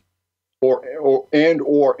or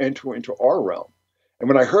enter into our realm. And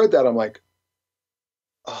when I heard that, I'm like,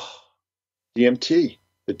 oh, DMT,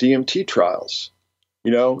 the DMT trials,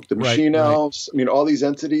 the machine elves, all these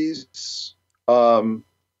entities. You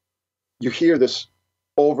hear this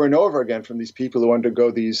over and over again from these people who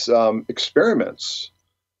undergo these experiments,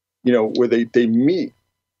 where they meet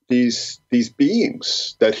these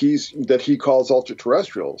beings that he calls ultra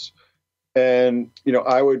terrestrials. And,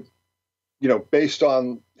 I would, based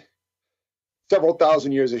on several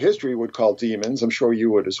thousand years of history, would call demons. I'm sure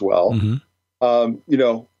you would as well.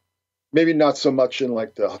 Mm-hmm. Maybe not so much in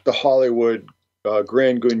like the Hollywood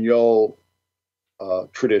Grand Guignol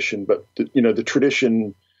tradition, but the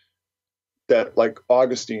tradition that like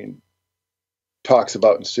Augustine talks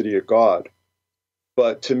about in City of God.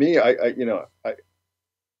 But to me, I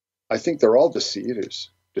think they're all deceivers,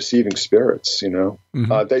 deceiving spirits.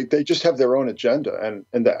 Mm-hmm. They just have their own agenda,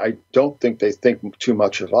 and I don't think they think too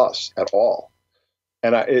much of us at all.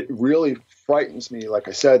 And it really frightens me, like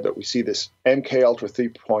I said, that we see this MK Ultra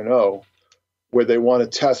 3.0, where they want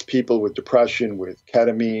to test people with depression with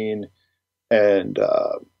ketamine and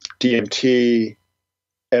DMT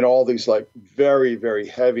and all these like very, very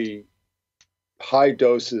heavy, high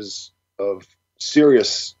doses of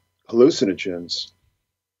serious hallucinogens.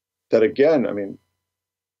 That again,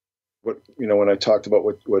 when I talked about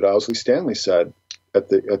what Owsley Stanley said at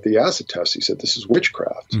the acid test, he said this is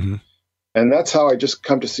witchcraft. Mm-hmm. And that's how I just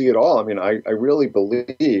come to see it all. I really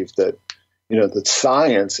believe that, that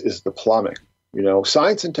science is the plumbing.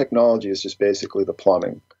 Science and technology is just basically the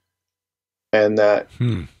plumbing. And that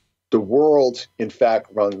the world, in fact,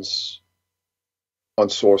 runs on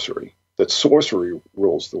sorcery. That sorcery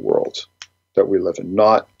rules the world that we live in,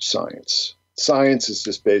 not science. Science is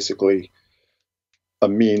just basically a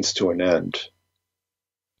means to an end. If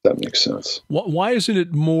that makes sense. Why isn't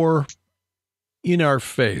it more in our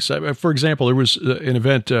face? For example, there was an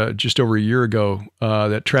event just over a year ago,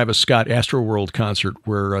 that Travis Scott Astroworld concert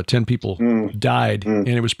where 10 people died. And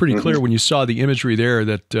it was pretty clear when you saw the imagery there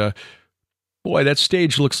that, boy, that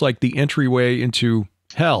stage looks like the entryway into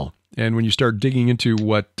hell. And when you start digging into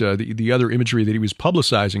what the other imagery that he was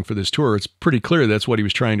publicizing for this tour, it's pretty clear that's what he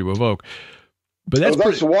was trying to evoke. But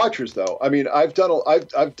that's the Watchers, though. He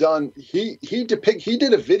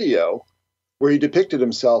did a video where he depicted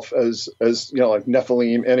himself as like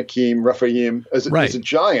Nephilim, Anakim, Rephaim, as a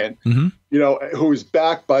giant, who was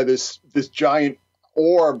backed by this giant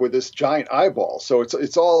orb with this giant eyeball. So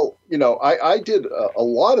it's all, I did a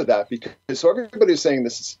lot of that because everybody's saying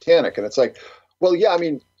this is satanic, and it's like, well, yeah,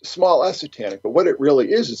 small s satanic, but what it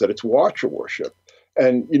really is that it's Watcher worship,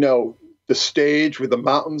 and the stage with the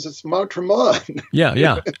mountains, it's Mount Tremont. Yeah. You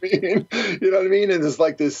know what I mean? And there's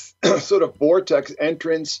like this sort of vortex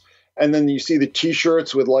entrance. And then you see the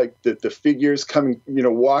T-shirts with like the figures coming,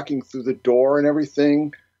 walking through the door and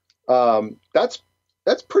everything. That's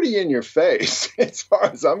pretty in your face as far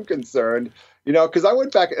as I'm concerned, because I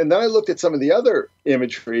went back and then I looked at some of the other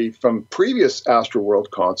imagery from previous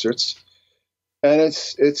Astroworld concerts. And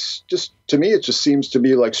it's just, to me, it just seems to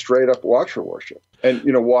be like straight up Watcher worship and,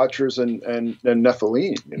 Watchers and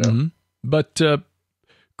Nephilim, Mm-hmm. But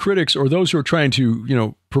critics or those who are trying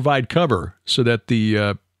to, provide cover so that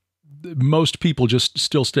the most people just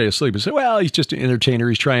still stay asleep and say, well, he's just an entertainer.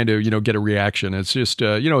 He's trying to, get a reaction. It's just,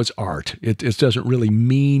 it's art. It doesn't really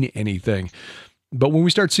mean anything. But when we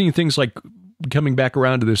start seeing things like coming back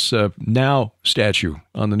around to this Now statue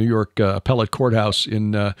on the New York appellate courthouse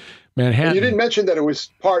in Manhattan. And you didn't mention that it was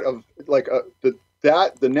part of like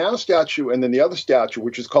the now statue and then the other statue,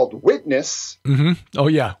 which is called Witness. Mm-hmm. Oh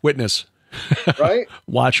yeah, Witness. Right?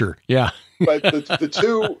 Watcher. Yeah. But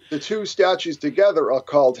the two statues together are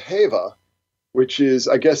called Heva, which is,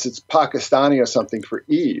 I guess it's Pakistani or something for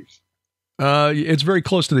Eve. It's very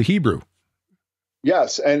close to the Hebrew.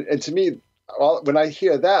 Yes, and to me, when I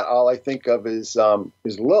hear that, all I think of is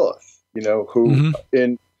Lilith, who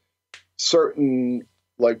in certain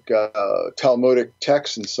Talmudic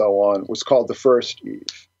texts and so on was called the first Eve.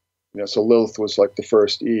 So Lilith was like the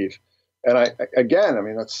first Eve, and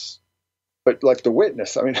but like the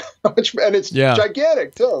Witness, and it's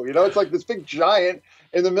gigantic too. It's like this big giant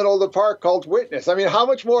in the middle of the park called Witness. How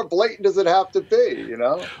much more blatant does it have to be?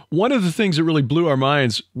 One of the things that really blew our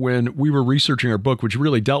minds when we were researching our book, which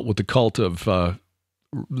really dealt with the cult of the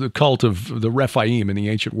Rephaim in the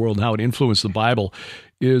ancient world and how it influenced the Bible,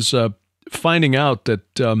 is finding out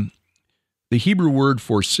that the Hebrew word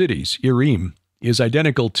for cities, Irim, is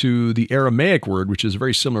identical to the Aramaic word, which is a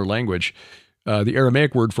very similar language, the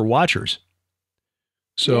Aramaic word for watchers.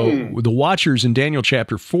 So the watchers in Daniel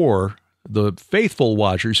chapter 4, the faithful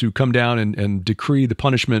watchers who come down and decree the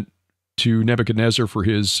punishment to Nebuchadnezzar for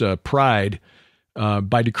his pride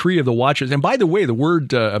by decree of the watchers. And by the way, the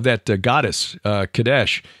word of that goddess,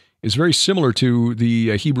 Qetesh, is very similar to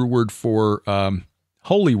the Hebrew word for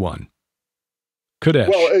Holy One, Qetesh.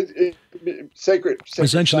 Well, sacred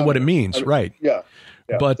essentially what it means, right? Yeah.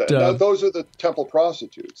 But now, those are the temple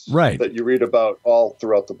prostitutes, right, that you read about all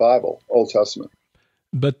throughout the Bible, Old Testament.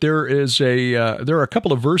 But there are a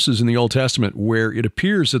couple of verses in the Old Testament where it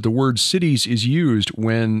appears that the word cities is used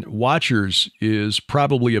when watchers is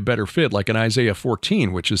probably a better fit, like in Isaiah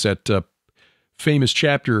 14, which is that famous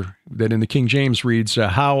chapter that in the King James reads,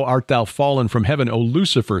 "How art thou fallen from heaven, O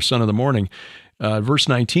Lucifer, son of the morning?" Verse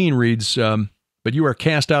 19 reads, "But you are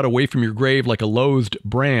cast out away from your grave like a loathed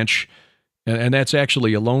branch," and that's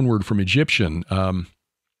actually a loanword from Egyptian.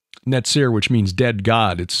 Netzir, which means dead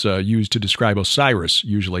god. It's used to describe Osiris,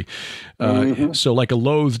 usually. So like a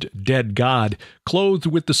loathed dead god, clothed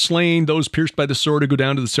with the slain, those pierced by the sword who go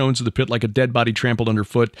down to the stones of the pit like a dead body trampled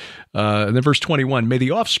underfoot. And then verse 21, "May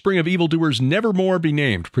the offspring of evildoers nevermore be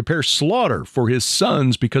named. Prepare slaughter for his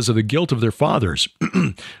sons because of the guilt of their fathers,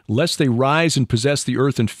 lest they rise and possess the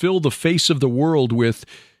earth and fill the face of the world with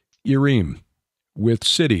Irim, with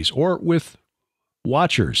cities, or with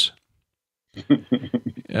watchers."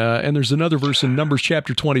 And there's another verse in Numbers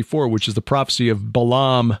chapter 24, which is the prophecy of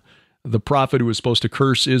Balaam, the prophet who was supposed to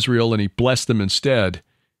curse Israel, and he blessed them instead,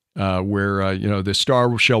 where, the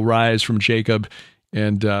star shall rise from Jacob,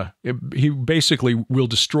 and he basically will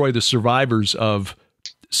destroy the survivors of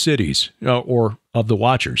cities or of the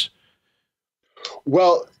watchers.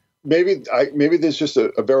 Well, maybe there's just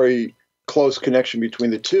a very close connection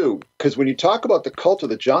between the two, because when you talk about the cult of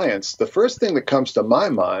the giants, the first thing that comes to my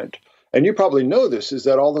mind, and you probably know this, is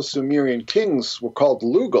that all the Sumerian kings were called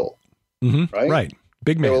Lugal, right? Right.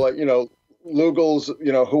 Big man. They were like, Lugals,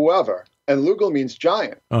 whoever. And Lugal means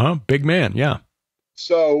giant. Big man, yeah.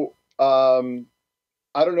 So I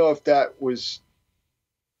don't know if that was,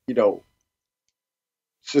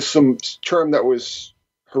 just some term that was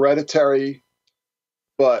hereditary,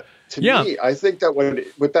 but to me, I think that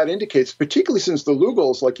what that indicates, particularly since the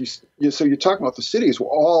Lugals, so you're talking about the cities, were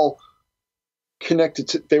all connected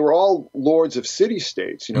to, they were all lords of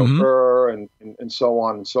city-states, Ur and so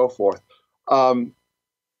on and so forth.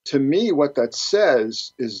 To me, what that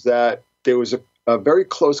says is that there was a very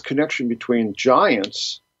close connection between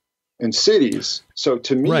giants and cities. So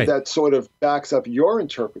to me, that sort of backs up your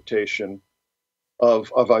interpretation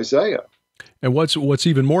of Isaiah. And what's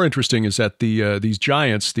even more interesting is that these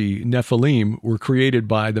giants, the Nephilim, were created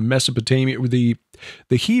by the Mesopotamia, the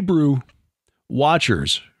Hebrew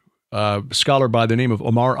watchers. A scholar by the name of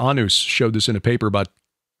Omar Anus showed this in a paper about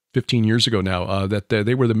 15 years ago now, that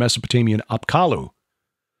they were the Mesopotamian Apkallu.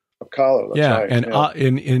 Apkallu, that's right.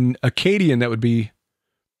 And in Akkadian, that would be,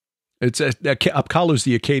 Apkallu is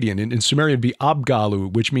the Akkadian. In Sumerian, it'd be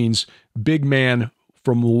Abgalu, which means big man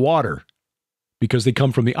from water, because they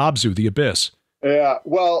come from the Abzu, the abyss. Yeah,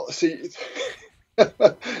 well, see, this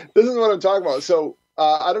is what I'm talking about. So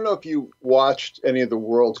I don't know if you watched any of the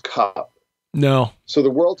World Cup. No. So the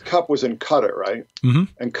World Cup was in Qatar, right? Mm-hmm.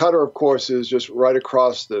 And Qatar, of course, is just right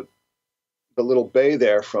across the little bay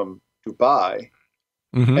there from Dubai.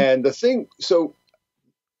 Mm-hmm. And the thing, so,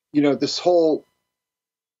 this whole,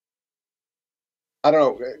 I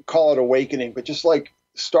don't know, call it awakening, but just like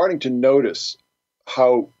starting to notice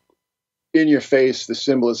how in your face the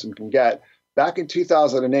symbolism can get. Back in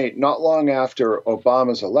 2008, not long after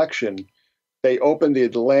Obama's election, they opened the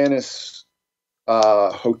Atlantis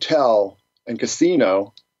Hotel and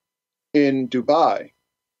Casino in Dubai,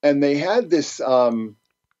 and they had this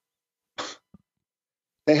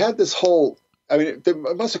whole. I mean,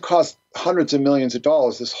 it must have cost hundreds of millions of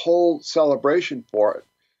dollars. This whole celebration for it,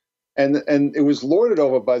 and it was lorded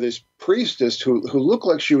over by this priestess who looked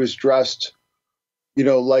like she was dressed,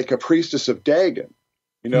 like a priestess of Dagon.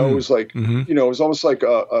 It was like, it was almost like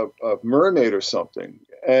a mermaid or something.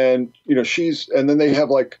 And and then they have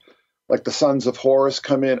like the sons of Horus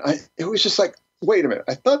come in. It was just like, wait a minute,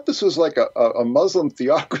 I thought this was like a Muslim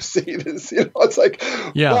theocracy. It's like,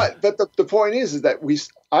 yeah. But the point is that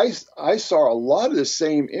I saw a lot of the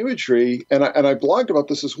same imagery, and I blogged about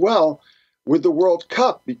this as well with the World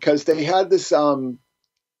Cup, because they had this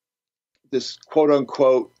this quote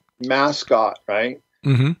unquote mascot, right?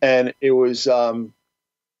 Mm-hmm. And it was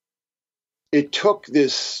it took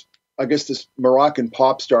this, I guess, this Moroccan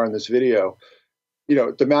pop star in this video.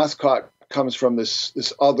 The mascot comes from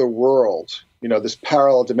this other world, this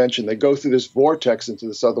parallel dimension. They go through this vortex into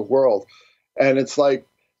this other world. And it's like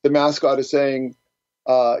the mascot is saying,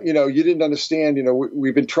 you didn't understand,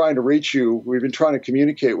 we've been trying to reach you. We've been trying to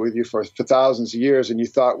communicate with you for thousands of years. And you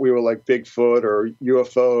thought we were like Bigfoot or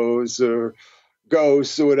UFOs or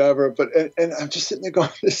ghosts or whatever. And I'm just sitting there going,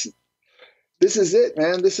 this is it,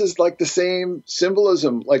 man. This is like the same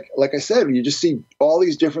symbolism. Like I said, you just see all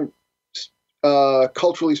these different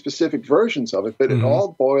culturally specific versions of it, but it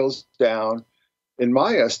all boils down, in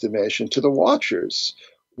my estimation, to the Watchers,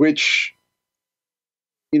 which,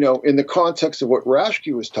 in the context of what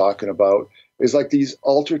Rashki was talking about, is like these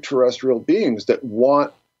ultra-terrestrial beings that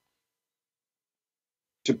want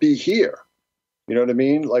to be here. You know what I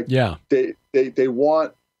mean? Like, yeah. They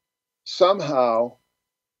want somehow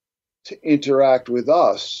to interact with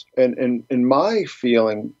us. And my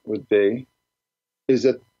feeling would be is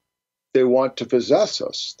that they want to possess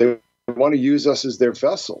us. They want to use us as their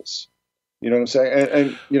vessels. You know what I'm saying?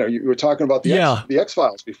 And you were talking about the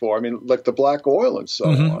X-Files before. I mean, like the black oil and so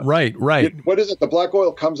on. Right. What is it? The black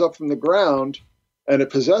oil comes up from the ground and it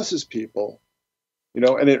possesses people,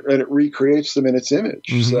 and it recreates them in its image.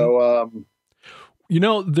 Mm-hmm.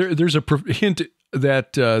 So, there's a hint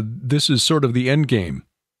that this is sort of the end game.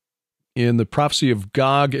 In the prophecy of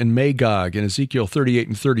Gog and Magog in Ezekiel 38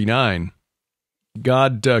 and 39,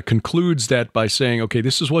 God concludes that by saying, okay,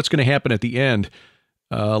 this is what's going to happen at the end.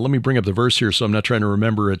 Let me bring up the verse here so I'm not trying to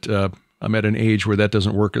remember it. I'm at an age where that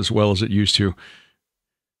doesn't work as well as it used to.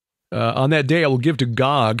 On that day, I will give to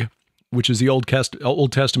Gog, which is the Old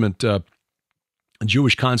Testament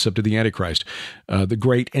Jewish concept of the Antichrist, the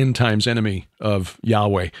great end times enemy of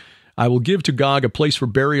Yahweh. I will give to Gog a place for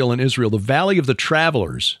burial in Israel, the valley of the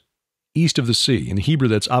travelers, east of the sea. In Hebrew,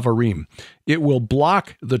 that's Avarim. It will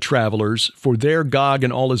block the travelers, for there Gog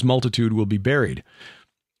and all his multitude will be buried.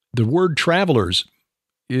 The word travelers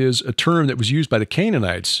is a term that was used by the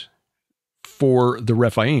Canaanites for the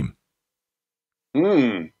Rephaim.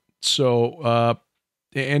 So,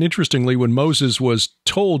 and interestingly, when Moses was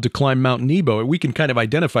told to climb Mount Nebo, we can kind of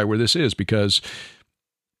identify where this is, because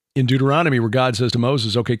in Deuteronomy, where God says to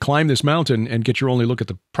Moses, okay, climb this mountain and get your only look at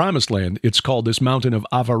the promised land, it's called this mountain of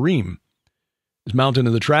Avarim, this mountain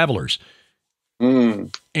of the travelers.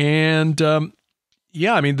 And,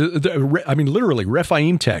 literally,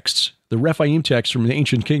 Rephaim texts, the Rephaim texts from the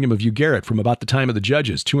ancient kingdom of Ugarit from about the time of the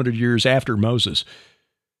Judges, 200 years after Moses,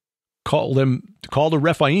 call the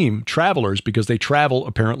Rephaim travelers because they travel,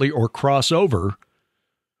 apparently, or cross over.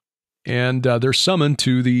 And they're summoned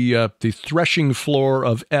to the threshing floor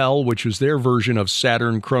of El, which was their version of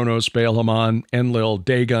Saturn, Kronos, Baal Haman, Enlil,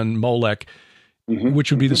 Dagon, Molech,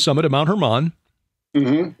 which would be the summit of Mount Hermon.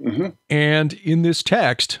 And in this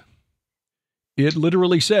text, it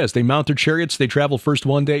literally says they mount their chariots, they travel first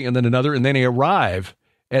one day and then another, and then they arrive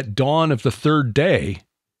at dawn of the third day,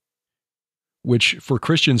 which for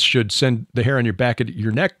Christians should send the hair on your back of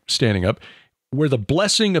your neck standing up, where the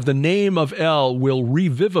blessing of the name of El will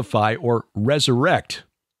revivify or resurrect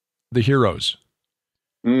the heroes.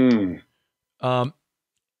 When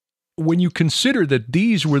you consider that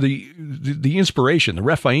these were the inspiration, the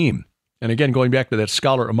Rephaim, and again, going back to that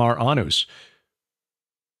scholar Amar Anus,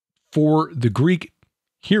 for the Greek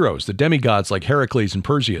heroes, the demigods like Heracles and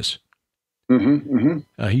Perseus,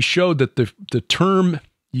 he showed that the term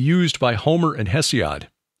used by Homer and Hesiod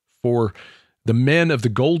for the men of the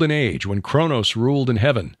Golden Age, when Kronos ruled in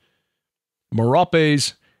heaven,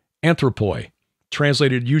 Meropes anthropoi,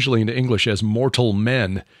 translated usually into English as mortal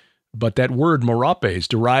men, but that word Meropes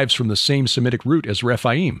derives from the same Semitic root as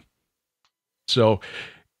Rephaim. So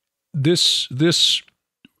this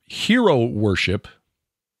hero worship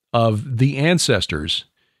of the ancestors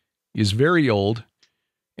is very old,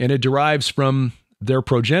 and it derives from their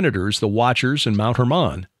progenitors, the Watchers and Mount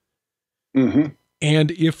Hermon. Mm-hmm.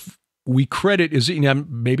 And if we credit,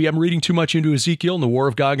 maybe I'm reading too much into Ezekiel and the war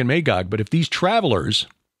of Gog and Magog, but if these travelers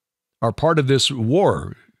are part of this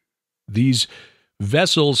war, these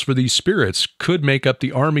vessels for these spirits could make up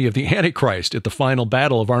the army of the Antichrist at the final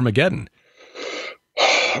battle of Armageddon.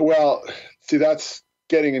 Well, see, that's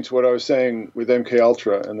getting into what I was saying with MK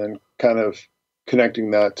Ultra, and then kind of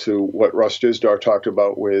connecting that to what Russ Dizdar talked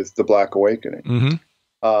about with the Black Awakening.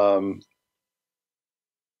 Mm-hmm.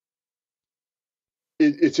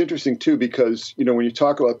 It's interesting too, because, when you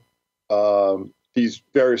talk about these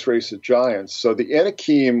various races of giants, so the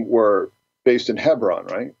Anakim were based in Hebron,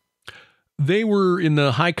 right? They were in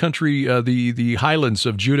the high country, the highlands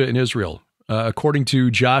of Judah and Israel, according to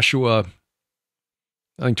Joshua,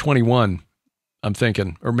 I think 21, I'm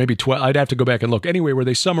thinking, or maybe 12. I'd have to go back and look. Anyway, where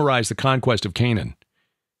they summarize the conquest of Canaan,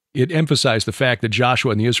 it emphasized the fact that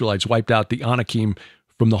Joshua and the Israelites wiped out the Anakim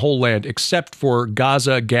from the whole land, except for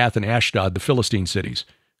Gaza, Gath, and Ashdod, the Philistine cities,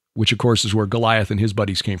 which, of course, is where Goliath and his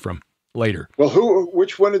buddies came from later. Well,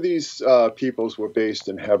 which one of these peoples were based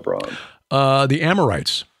in Hebron? The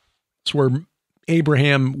Amorites. It's where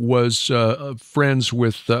Abraham was friends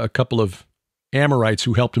with a couple of Amorites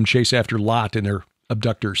who helped him chase after Lot and their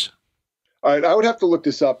abductors. All right, I would have to look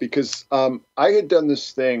this up, because I had done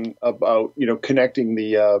this thing about, connecting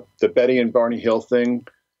the Betty and Barney Hill thing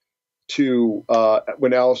to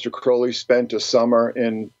when Aleister Crowley spent a summer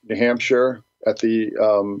in New Hampshire at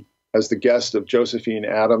as the guest of Josephine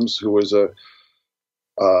Adams, who was a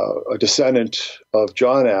descendant of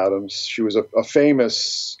John Adams. She was a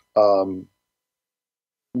famous,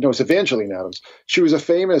 it's Evangeline Adams. She was a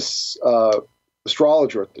famous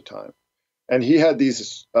astrologer at the time. And he had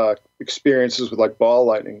these experiences with like ball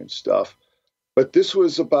lightning and stuff. But this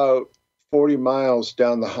was about 40 miles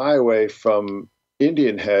down the highway from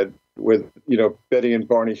Indian Head, where, Betty and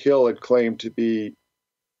Barney Hill had claimed to be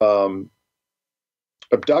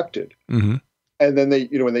abducted. Mm-hmm. And then they,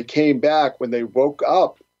 when they came back, when they woke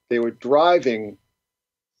up, they were driving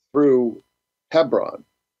through Hebron,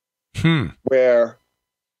 where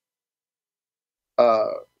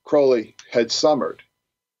Crowley had summered.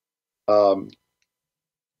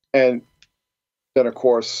 And then, of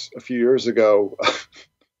course, a few years ago,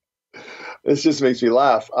 this just makes me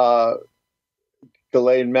laugh.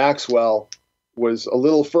 Ghislaine Maxwell was a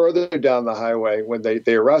little further down the highway when they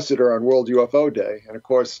arrested her on World UFO Day. And of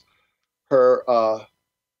course, her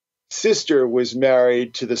sister was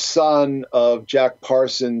married to the son of Jack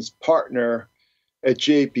Parsons' partner at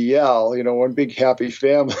JPL, one big happy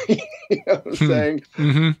family, you know what I'm saying?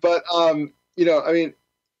 Mm-hmm. But,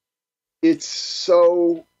 it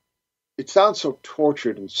sounds so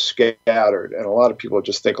tortured and scattered, and a lot of people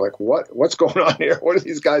just think like, what's going on here? What are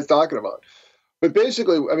these guys talking about? But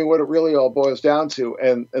basically, what it really all boils down to,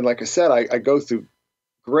 and like I said, I go through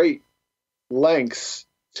great lengths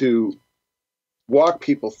to walk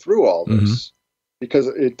people through all this, because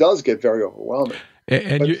it does get very overwhelming.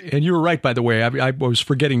 And you were right, by the way. I was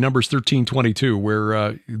forgetting Numbers 13:22,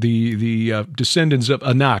 where the descendants of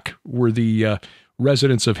Anak were the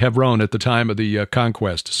residents of Hebron at the time of the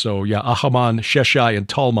conquest. So, yeah, Ahaman, Sheshai, and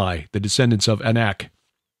Talmai, the descendants of Anak.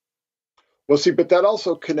 Well, see, but that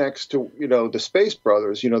also connects to, the Space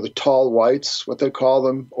Brothers, the tall whites, what they call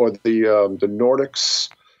them, or the Nordics.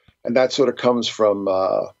 And that sort of comes from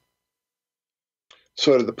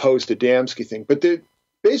sort of the post-Adamski thing. But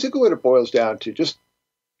basically what it boils down to, just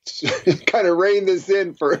kind of rein this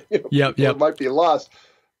in for it might be lost.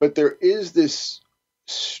 But there is this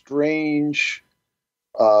strange,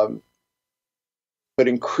 but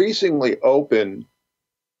increasingly open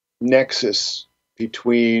nexus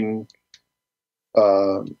between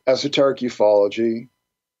esoteric ufology,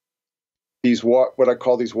 these what I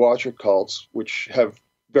call these watcher cults, which have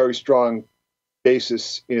very strong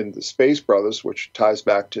basis in the Space Brothers, which ties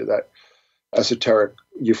back to that esoteric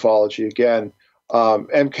ufology again,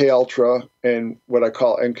 MK Ultra, and what I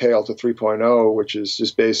call MK Ultra 3.0, which is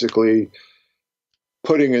just basically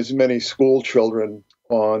putting as many school children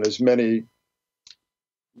on as many,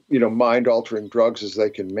 mind-altering drugs as they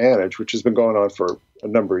can manage, which has been going on for a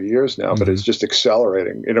number of years now, but it's just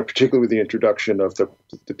accelerating, particularly with the introduction of the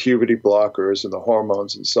puberty blockers and the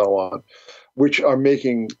hormones and so on, which are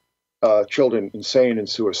making children insane and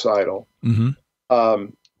suicidal.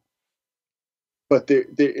 But there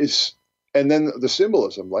is, and then the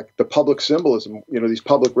symbolism, like the public symbolism, these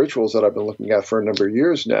public rituals that I've been looking at for a number of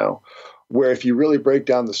years now, where if you really break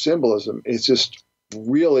down the symbolism, it's just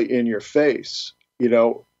really in your face,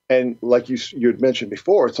 and like you had mentioned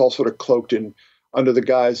before, it's all sort of cloaked in under the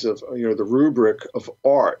guise of, the rubric of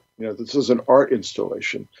art. This is an art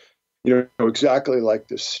installation, exactly like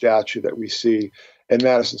this statue that we see. in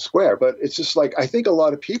Madison Square. But it's just like, I think a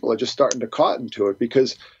lot of people are just starting to cotton to it,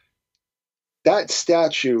 because that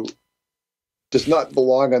statue does not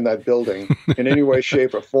belong on that building in any way,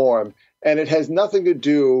 shape, or form. And it has nothing to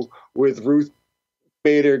do with Ruth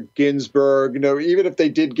Bader Ginsburg. Even if they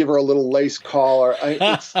did give her a little lace collar,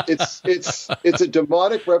 it's a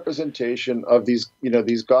demonic representation of these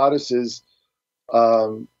goddesses,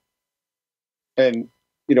 and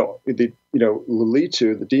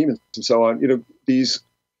Lilitu, the demons, and so on. These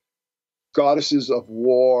goddesses of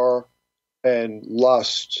war and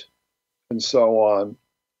lust and so on,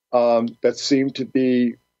 that seem to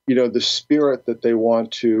be the spirit that they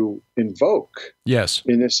want to invoke. Yes.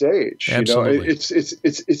 In this age. Absolutely.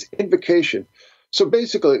 It's invocation. So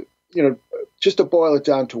basically, just to boil it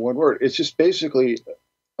down to one word, it's just basically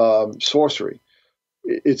sorcery.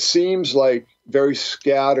 It seems like very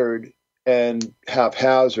scattered and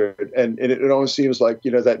haphazard, and it almost seems like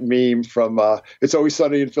that meme from It's Always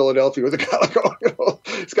Sunny in Philadelphia, with the guy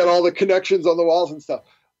it's got all the connections on the walls and stuff.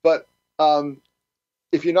 But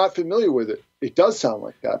if you're not familiar with it, it does sound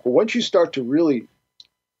like that. But once you start to really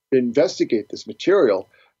investigate this material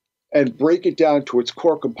and break it down to its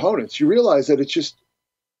core components, you realize that it's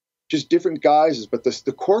just different guises, but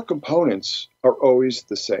the core components are always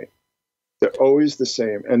the same. They're always the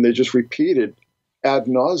same, and they're just repeated ad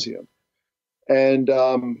nauseum. And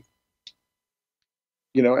and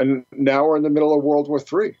now we're in the middle of World War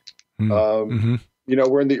III.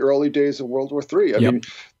 We're in the early days of World War III. I mean,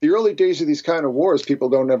 the early days of these kind of wars, people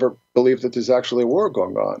don't ever believe that there's actually a war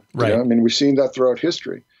going on. Right. I mean, we've seen that throughout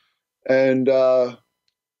history. And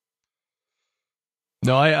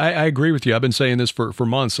no, I agree with you. I've been saying this for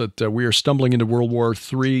months, that we are stumbling into World War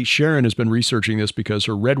III. Sharon has been researching this because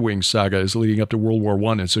her Red Wing saga is leading up to World War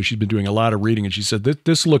I, and so she's been doing a lot of reading, and she said,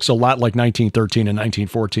 this looks a lot like 1913 and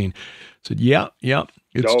 1914. I said, yeah.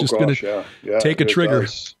 It's just going to take a trigger,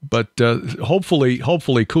 but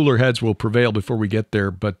hopefully cooler heads will prevail before we get there.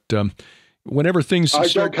 But whenever things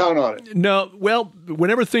don't count on it. No, well,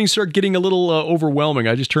 whenever things start getting a little overwhelming,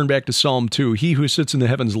 I just turn back to Psalm 2. He who sits in the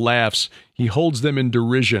heavens laughs; he holds them in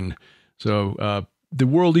derision. So the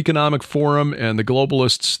World Economic Forum and the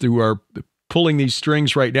globalists who are pulling these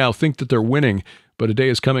strings right now think that they're winning, but a day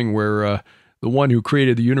is coming where the one who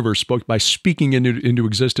created the universe by speaking into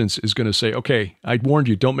existence is going to say, okay, I warned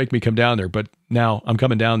you, don't make me come down there, but now I'm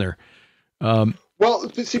coming down there. Well,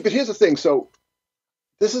 see, but here's the thing. So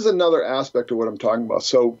this is another aspect of what I'm talking about.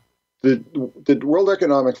 So the World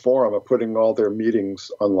Economic Forum are putting all their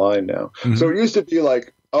meetings online now. Mm-hmm. So it used to be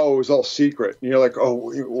like, oh, it was all secret. And you're like,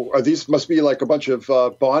 oh, these must be like a bunch of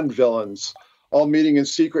Bond villains all meeting in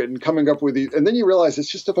secret and coming up with these. And then you realize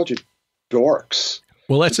it's just a bunch of dorks.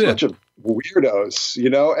 Well, that's it. A bunch of weirdos,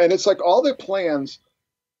 and it's like all their plans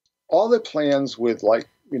with like,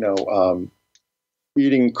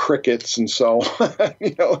 eating crickets and so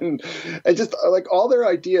on, and just like all their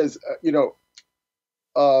ideas,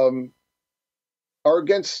 are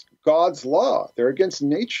against God's law. They're against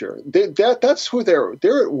nature. That's who they're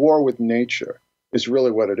at war with nature is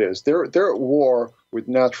really what it is. They're at war with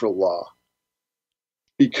natural law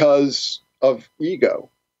because of ego.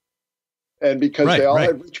 And because they all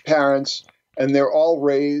had rich parents, and they're all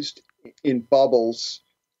raised in bubbles,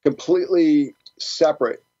 completely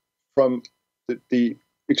separate from the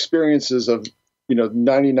experiences of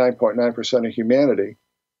 99.9% of humanity,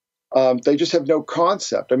 they just have no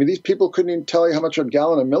concept. I mean, these people couldn't even tell you how much a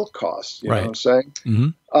gallon of milk costs. You know what I'm saying?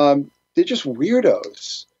 Mm-hmm. They're just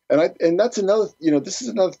weirdos, and that's another. This is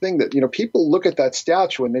another thing that people look at that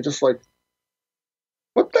statue and they're just like,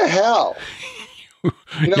 "What the hell?"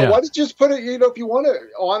 Why don't you just put it, if you want to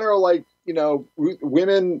honor, like,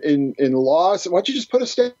 women in law, why don't you just put a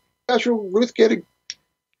statue of Ruth Bader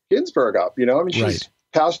Ginsburg up, I mean, she's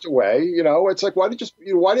passed away, it's like, why do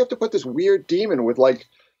you have to put this weird demon with like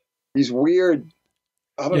these weird,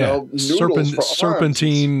 I don't know, noodles for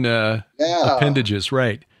serpentine appendages,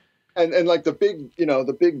 right. And like the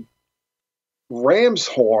big ram's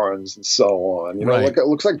horns and so on, like it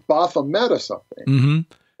looks like Baphomet or something. Mm-hmm.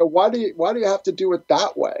 Why do you have to do it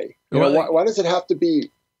that way? Why does it have to be?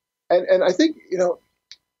 And I think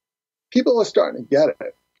people are starting to get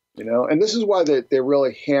it. And this is why they're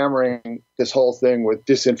really hammering this whole thing with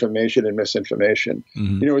disinformation and misinformation.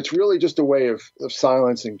 Mm-hmm. It's really just a way of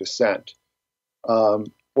silencing dissent, and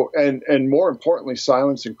more importantly,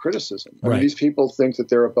 silencing criticism. I mean, these people think that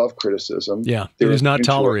they're above criticism. Yeah, it is not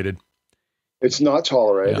tolerated. It's not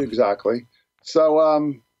tolerated, exactly.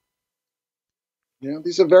 So.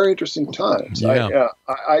 These are very interesting times. Yeah.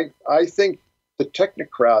 I think the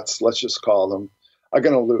technocrats, let's just call them, are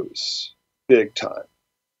going to lose big time.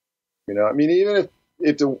 I mean, even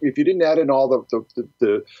if you didn't add in all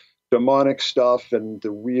the demonic stuff and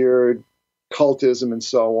the weird cultism and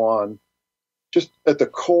so on, just at the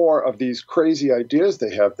core of these crazy ideas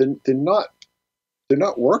they have, they're not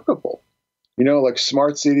workable. You know, like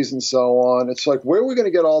smart cities and so on. It's like, where are we going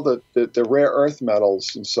to get all the rare earth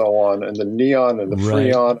metals and so on, and the neon and the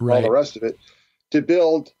freon and all the rest of it to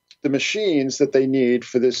build the machines that they need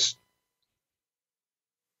for this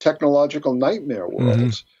technological nightmare world? Mm-hmm.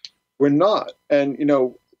 We're not. And,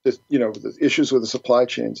 the issues with the supply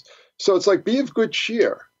chains. So it's like, be of good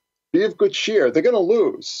cheer. Be of good cheer. They're going to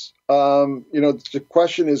lose. The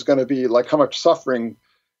question is going to be like, how much suffering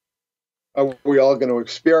are we all going to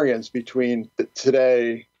experience between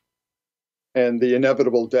today and the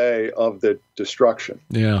inevitable day of the destruction?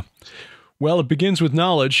 Yeah. Well, it begins with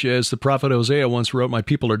knowledge, as the prophet Hosea once wrote, "My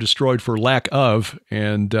people are destroyed for lack of."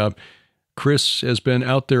 And Chris has been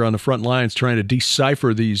out there on the front lines trying to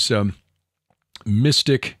decipher these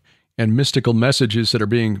mystic and mystical messages that are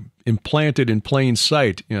being implanted in plain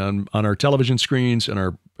sight on our television screens and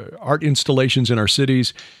our art installations in our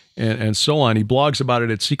cities and so on. He blogs about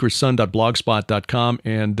it at secretsun.blogspot.com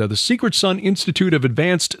and the Secret Sun Institute of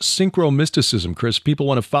Advanced Synchromysticism. Chris, people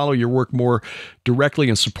want to follow your work more directly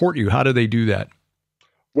and support you. How do they do that?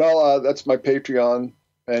 Well, that's my Patreon,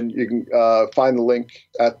 and you can find the link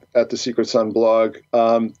at the Secret Sun blog.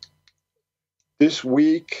 This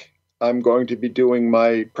week, I'm going to be doing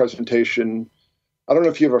my presentation. I don't know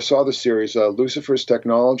if you ever saw the series, Lucifer's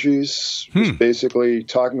Technologies. It's basically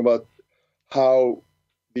talking about how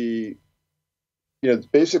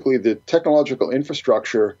basically the technological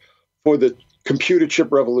infrastructure for the computer chip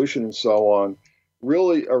revolution and so on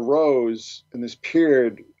really arose in this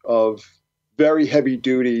period of very heavy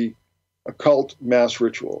duty occult mass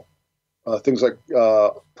ritual. Things like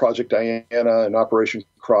Project Diana and Operation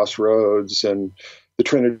Crossroads and the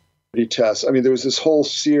Trinity Test. I mean, there was this whole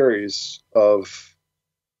series of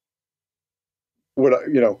what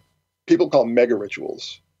people call mega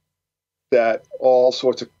rituals that all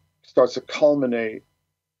sorts of starts to culminate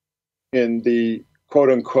in the quote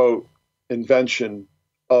unquote invention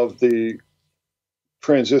of the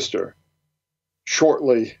transistor.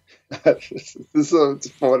 Shortly, this is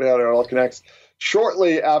funny how it all connects.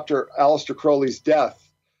 Shortly after Aleister Crowley's death,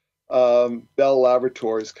 Bell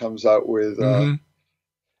Laboratories comes out with. And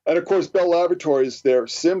of course, Bell Laboratories, their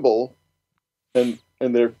symbol, and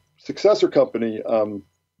their successor company,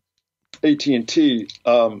 AT&T.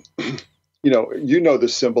 The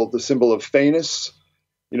symbol, the symbol of Phanes.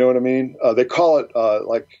 You know what I mean? They call it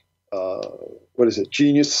what is it?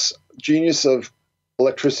 Genius of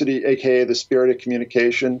electricity, aka the spirit of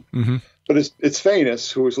communication. Mm-hmm. But it's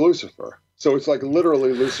Phanes, who is Lucifer. So it's like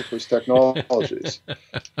literally Lucifer's technologies.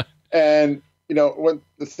 And when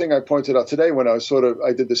the thing I pointed out today, when I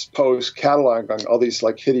did this post cataloging all these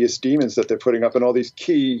like hideous demons that they're putting up in all these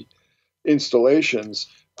key installations,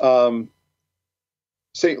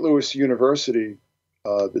 St. Louis University,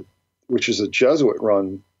 which is a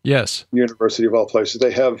Jesuit-run university of all places,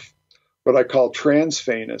 they have what I call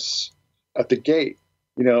transphanus at the gate,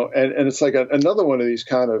 and it's like another one of these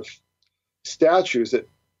kind of statues that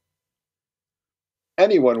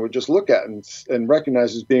anyone would just look at and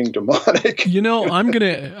recognize as being demonic. I'm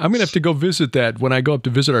gonna have to go visit that when I go up to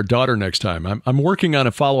visit our daughter next time. I'm working on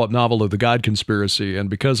a follow-up novel of The God Conspiracy, and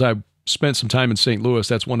because I spent some time in St. Louis,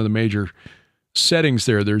 that's one of the major settings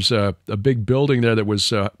there. There's a big building there that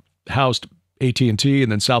was housed AT&T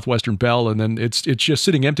and then Southwestern Bell, and then it's just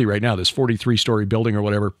sitting empty right now. This 43-story building or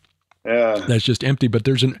whatever. Yeah, that's just empty. But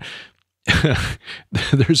there's an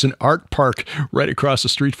art park right across the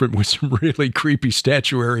street from it with some really creepy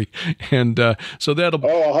statuary, and so that'll.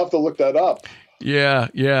 Oh, I'll have to look that up.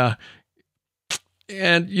 Yeah.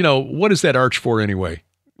 And what is that arch for anyway?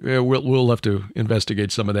 We'll have to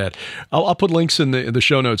investigate some of that. I'll put links in the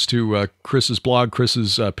show notes to Chris's blog,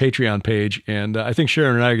 Chris's Patreon page, and I think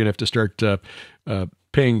Sharon and I are going to have to start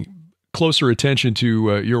paying closer attention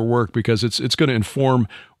to your work, because it's going to inform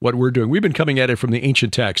what we're doing. We've been coming at it from the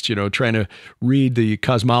ancient text, trying to read the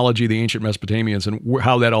cosmology of the ancient Mesopotamians and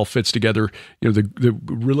how that all fits together. The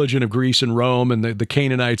religion of Greece and Rome and the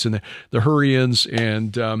Canaanites and the Hurrians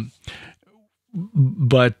and.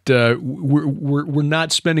 But we're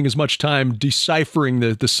not spending as much time deciphering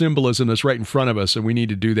the symbolism that's right in front of us, and we need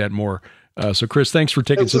to do that more. So, Chris, thanks for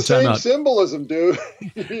taking some time out. It's the same symbolism, dude.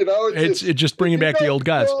 It's just bringing back the old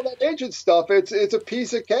gods. All that ancient stuff. It's a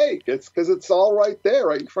piece of cake. It's because it's all right there,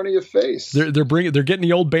 right in front of your face. They're getting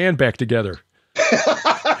the old band back together.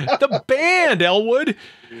 The band, Elwood.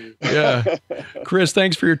 Yeah, Chris,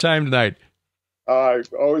 thanks for your time tonight.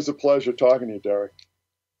 Always a pleasure talking to you, Derek.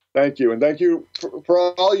 Thank you. And thank you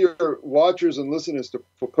for all your watchers and listeners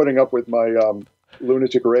for putting up with my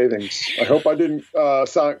lunatic ravings. I hope I didn't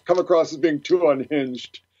come across as being too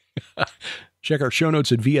unhinged. Check our show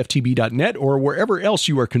notes at VFTB.net or wherever else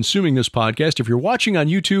you are consuming this podcast. If you're watching on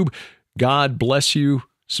YouTube, God bless you.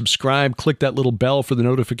 Subscribe, click that little bell for the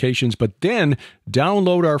notifications, but then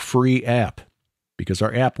download our free app, because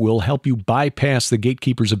our app will help you bypass the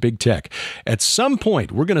gatekeepers of big tech. At some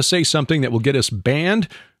point, we're going to say something that will get us banned,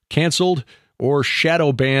 canceled, or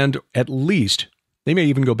shadow banned at least. They may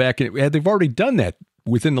even go back, and they've already done that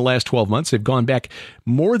within the last 12 months. They've gone back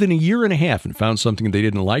more than a year and a half and found something they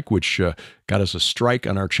didn't like, which got us a strike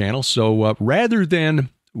on our channel. So rather than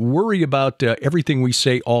worry about everything we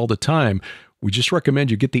say all the time, we just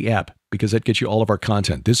recommend you get the app, because that gets you all of our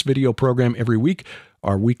content. This video program every week,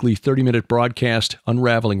 our weekly 30-minute broadcast,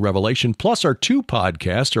 Unraveling Revelation, plus our 2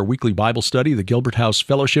 podcasts, our weekly Bible study, the Gilbert House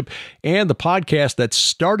Fellowship, and the podcast that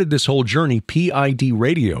started this whole journey, PID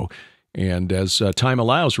Radio. And as time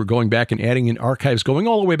allows, we're going back and adding in archives going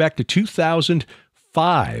all the way back to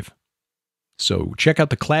 2005. So check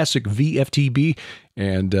out the classic VFTB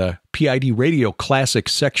and PID Radio classic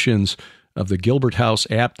sections of the Gilbert House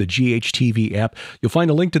app, the GHTV app. You'll find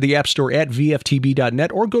a link to the App Store at VFTB.net,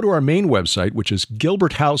 or go to our main website, which is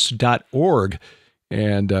gilberthouse.org,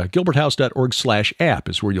 and gilberthouse.org/app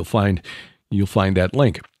is where you'll find that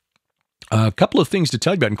link. A couple of things to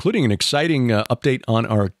tell you about, including an exciting update on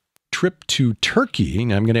our trip to Turkey.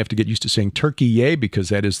 Now, I'm going to have to get used to saying Turkey, because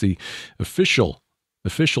that is the official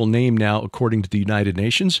name now, according to the United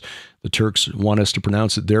Nations. The Turks want us to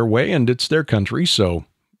pronounce it their way, and it's their country, so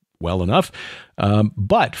well enough.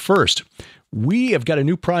 But first, we have got a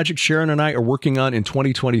new project Sharon and I are working on in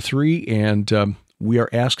 2023, and we are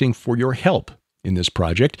asking for your help in this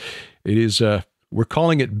project. It is, we're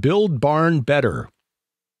calling it Build Barn Better.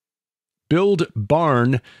 Build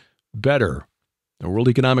Barn Better. The World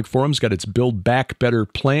Economic Forum's got its Build Back Better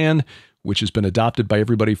plan, which has been adopted by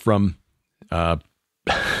everybody from to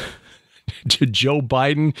Joe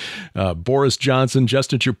Biden, Boris Johnson,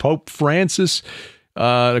 Justin Trudeau, Pope Francis,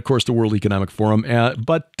 of course, the World Economic Forum.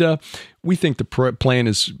 But we think the plan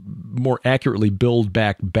is more accurately Build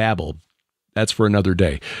Back Babel. That's for another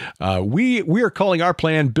day. We are calling our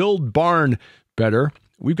plan Build Barn Better.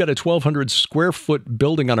 We've got a 1,200 square foot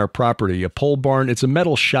building on our property, a pole barn. It's a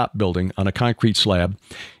metal shop building on a concrete slab.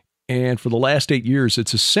 And for the last 8 years,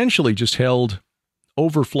 it's essentially just held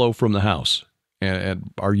overflow from the house.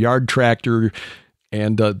 And our yard tractor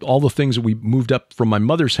and all the things that we moved up from my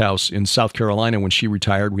mother's house in South Carolina when she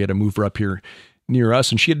retired. We had to move her up here near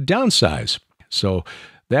us, and she had to downsize. So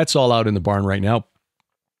that's all out in the barn right now.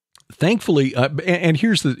 Thankfully, and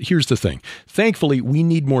here's the thing. Thankfully, we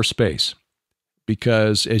need more space,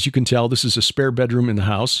 because as you can tell, this is a spare bedroom in the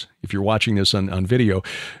house. If you're watching this on video,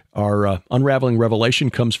 our Unraveling Revelation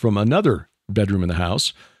comes from another bedroom in the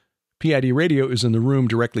house. PID Radio is in the room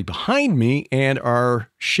directly behind me, and our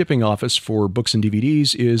shipping office for books and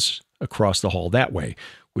DVDs is across the hall that way,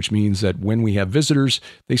 which means that when we have visitors,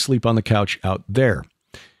 they sleep on the couch out there.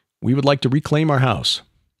 We would like to reclaim our house.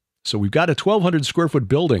 So we've got a 1,200 square foot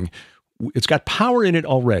building. It's got power in it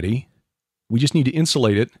already. We just need to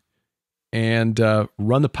insulate it and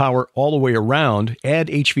run the power all the way around, add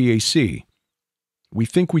HVAC. We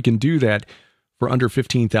think we can do that for under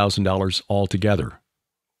 $15,000 altogether,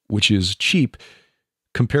 which is cheap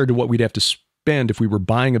compared to what we'd have to spend if we were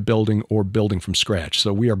buying a building or building from scratch.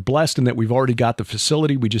 So we are blessed in that we've already got the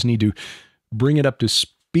facility. We just need to bring it up to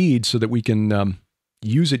speed so that we can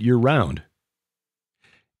use it year-round.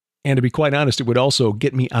 And to be quite honest, it would also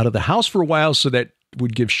get me out of the house for a while, so that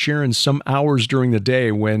would give Sharon some hours during the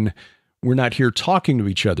day when we're not here talking to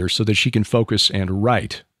each other, so that she can focus and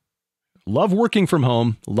write. Love working from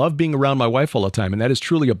home, love being around my wife all the time, and that is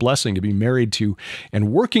truly a blessing to be married to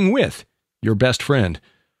and working with your best friend.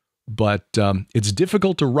 But it's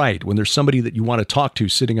difficult to write when there's somebody that you want to talk to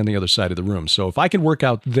sitting on the other side of the room. So if I can work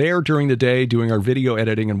out there during the day doing our video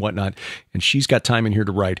editing and whatnot, and she's got time in here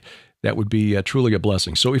to write, that would be truly a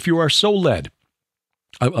blessing. So if you are so led,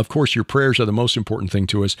 of course, your prayers are the most important thing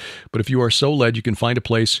to us. But if you are so led, you can find a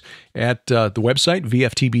place at the website,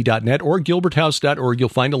 VFTB.net or gilberthouse.org. You'll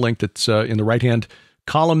find a link that's in the right-hand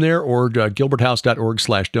column there, or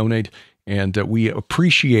gilberthouse.org/donate. And we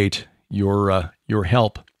appreciate your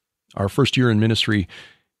help. Our first year in ministry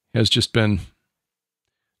has just been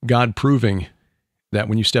God proving that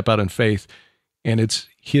when you step out in faith and it's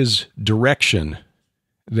His direction,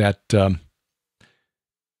 that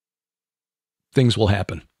things will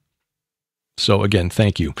happen. So again,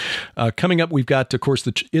 thank you. Coming up, we've got, of course,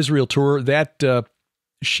 the Israel tour. That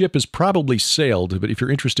ship has probably sailed, but if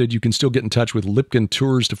you're interested, you can still get in touch with Lipkin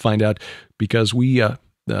Tours to find out, because we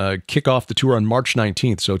kick off the tour on March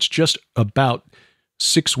 19th. So it's just about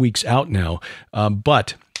 6 weeks out now.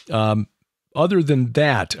 But other than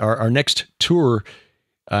that, our next tour,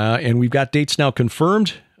 and we've got dates now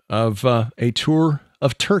confirmed of a tour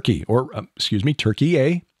of Turkey,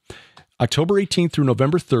 Turkey, October 18th through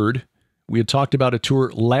November 3rd. We had talked about a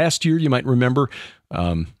tour last year, you might remember.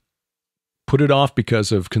 Put it off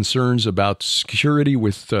because of concerns about security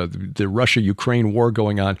with the Russia-Ukraine war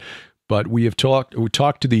going on. But we talked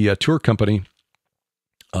to the tour company,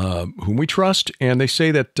 whom we trust, and they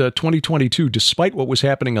say that 2022, despite what was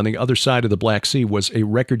happening on the other side of the Black Sea, was a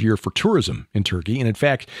record year for tourism in Turkey. And in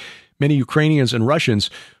fact, many Ukrainians and Russians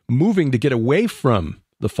moving to get away from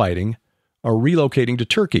the fighting are relocating to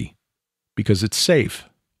Turkey because it's safe.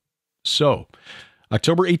 So,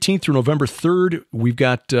 October 18th through November 3rd, we've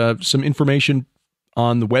got some information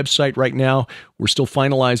on the website right now. We're still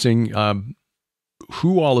finalizing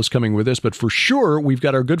who all is coming with us, but for sure, we've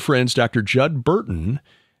got our good friends, Dr. Judd Burton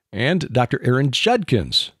and Dr. Aaron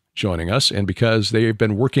Judkins joining us. And because they've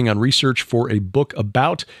been working on research for a book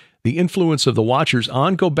about the influence of the Watchers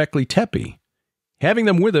on Göbekli Tepe, having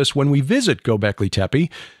them with us when we visit Göbekli Tepe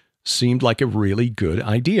seemed like a really good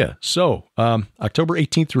idea. So, October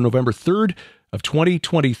 18th through November 3rd of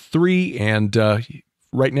 2023, and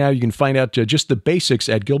right now you can find out just the basics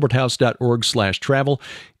at gilberthouse.org/travel,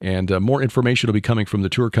 and more information will be coming from the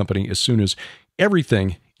tour company as soon as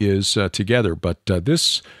everything is together. But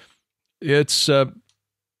this is a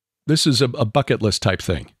bucket list type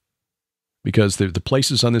thing, because the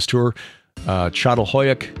places on this tour,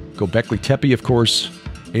 Çatalhöyük, Göbekli Tepe, of course,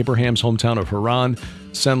 Abraham's hometown of Haran,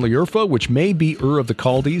 Şanlıurfa, which may be Ur of the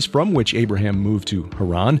Chaldees, from which Abraham moved to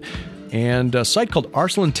Haran, and a site called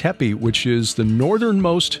Arslan Tepe, which is the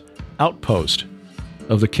northernmost outpost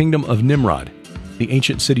of the kingdom of Nimrod, the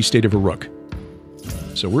ancient city-state of Uruk.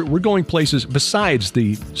 So we're going places besides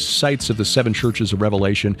the sites of the seven churches of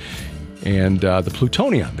Revelation and the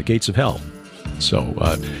Plutonion, the gates of hell. So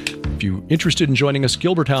if you're interested in joining us,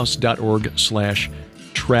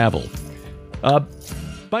 gilberthouse.org/travel.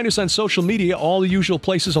 Find us on social media, all the usual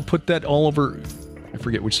places. I'll put that all over. I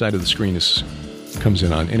forget which side of the screen this comes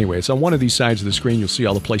in on. Anyway, it's on one of these sides of the screen. You'll see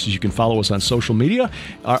all the places you can follow us on social media.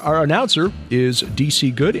 Our announcer is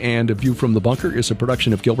DC Good, and A View from the Bunker is a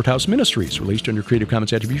production of Gilbert House Ministries, released under Creative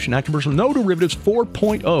Commons Attribution, Non-Commercial, No Derivatives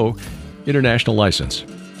 4.0 International License.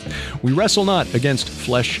 We wrestle not against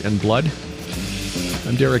flesh and blood.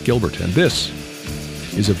 I'm Derek Gilbert, and this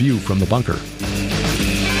is A View from the Bunker.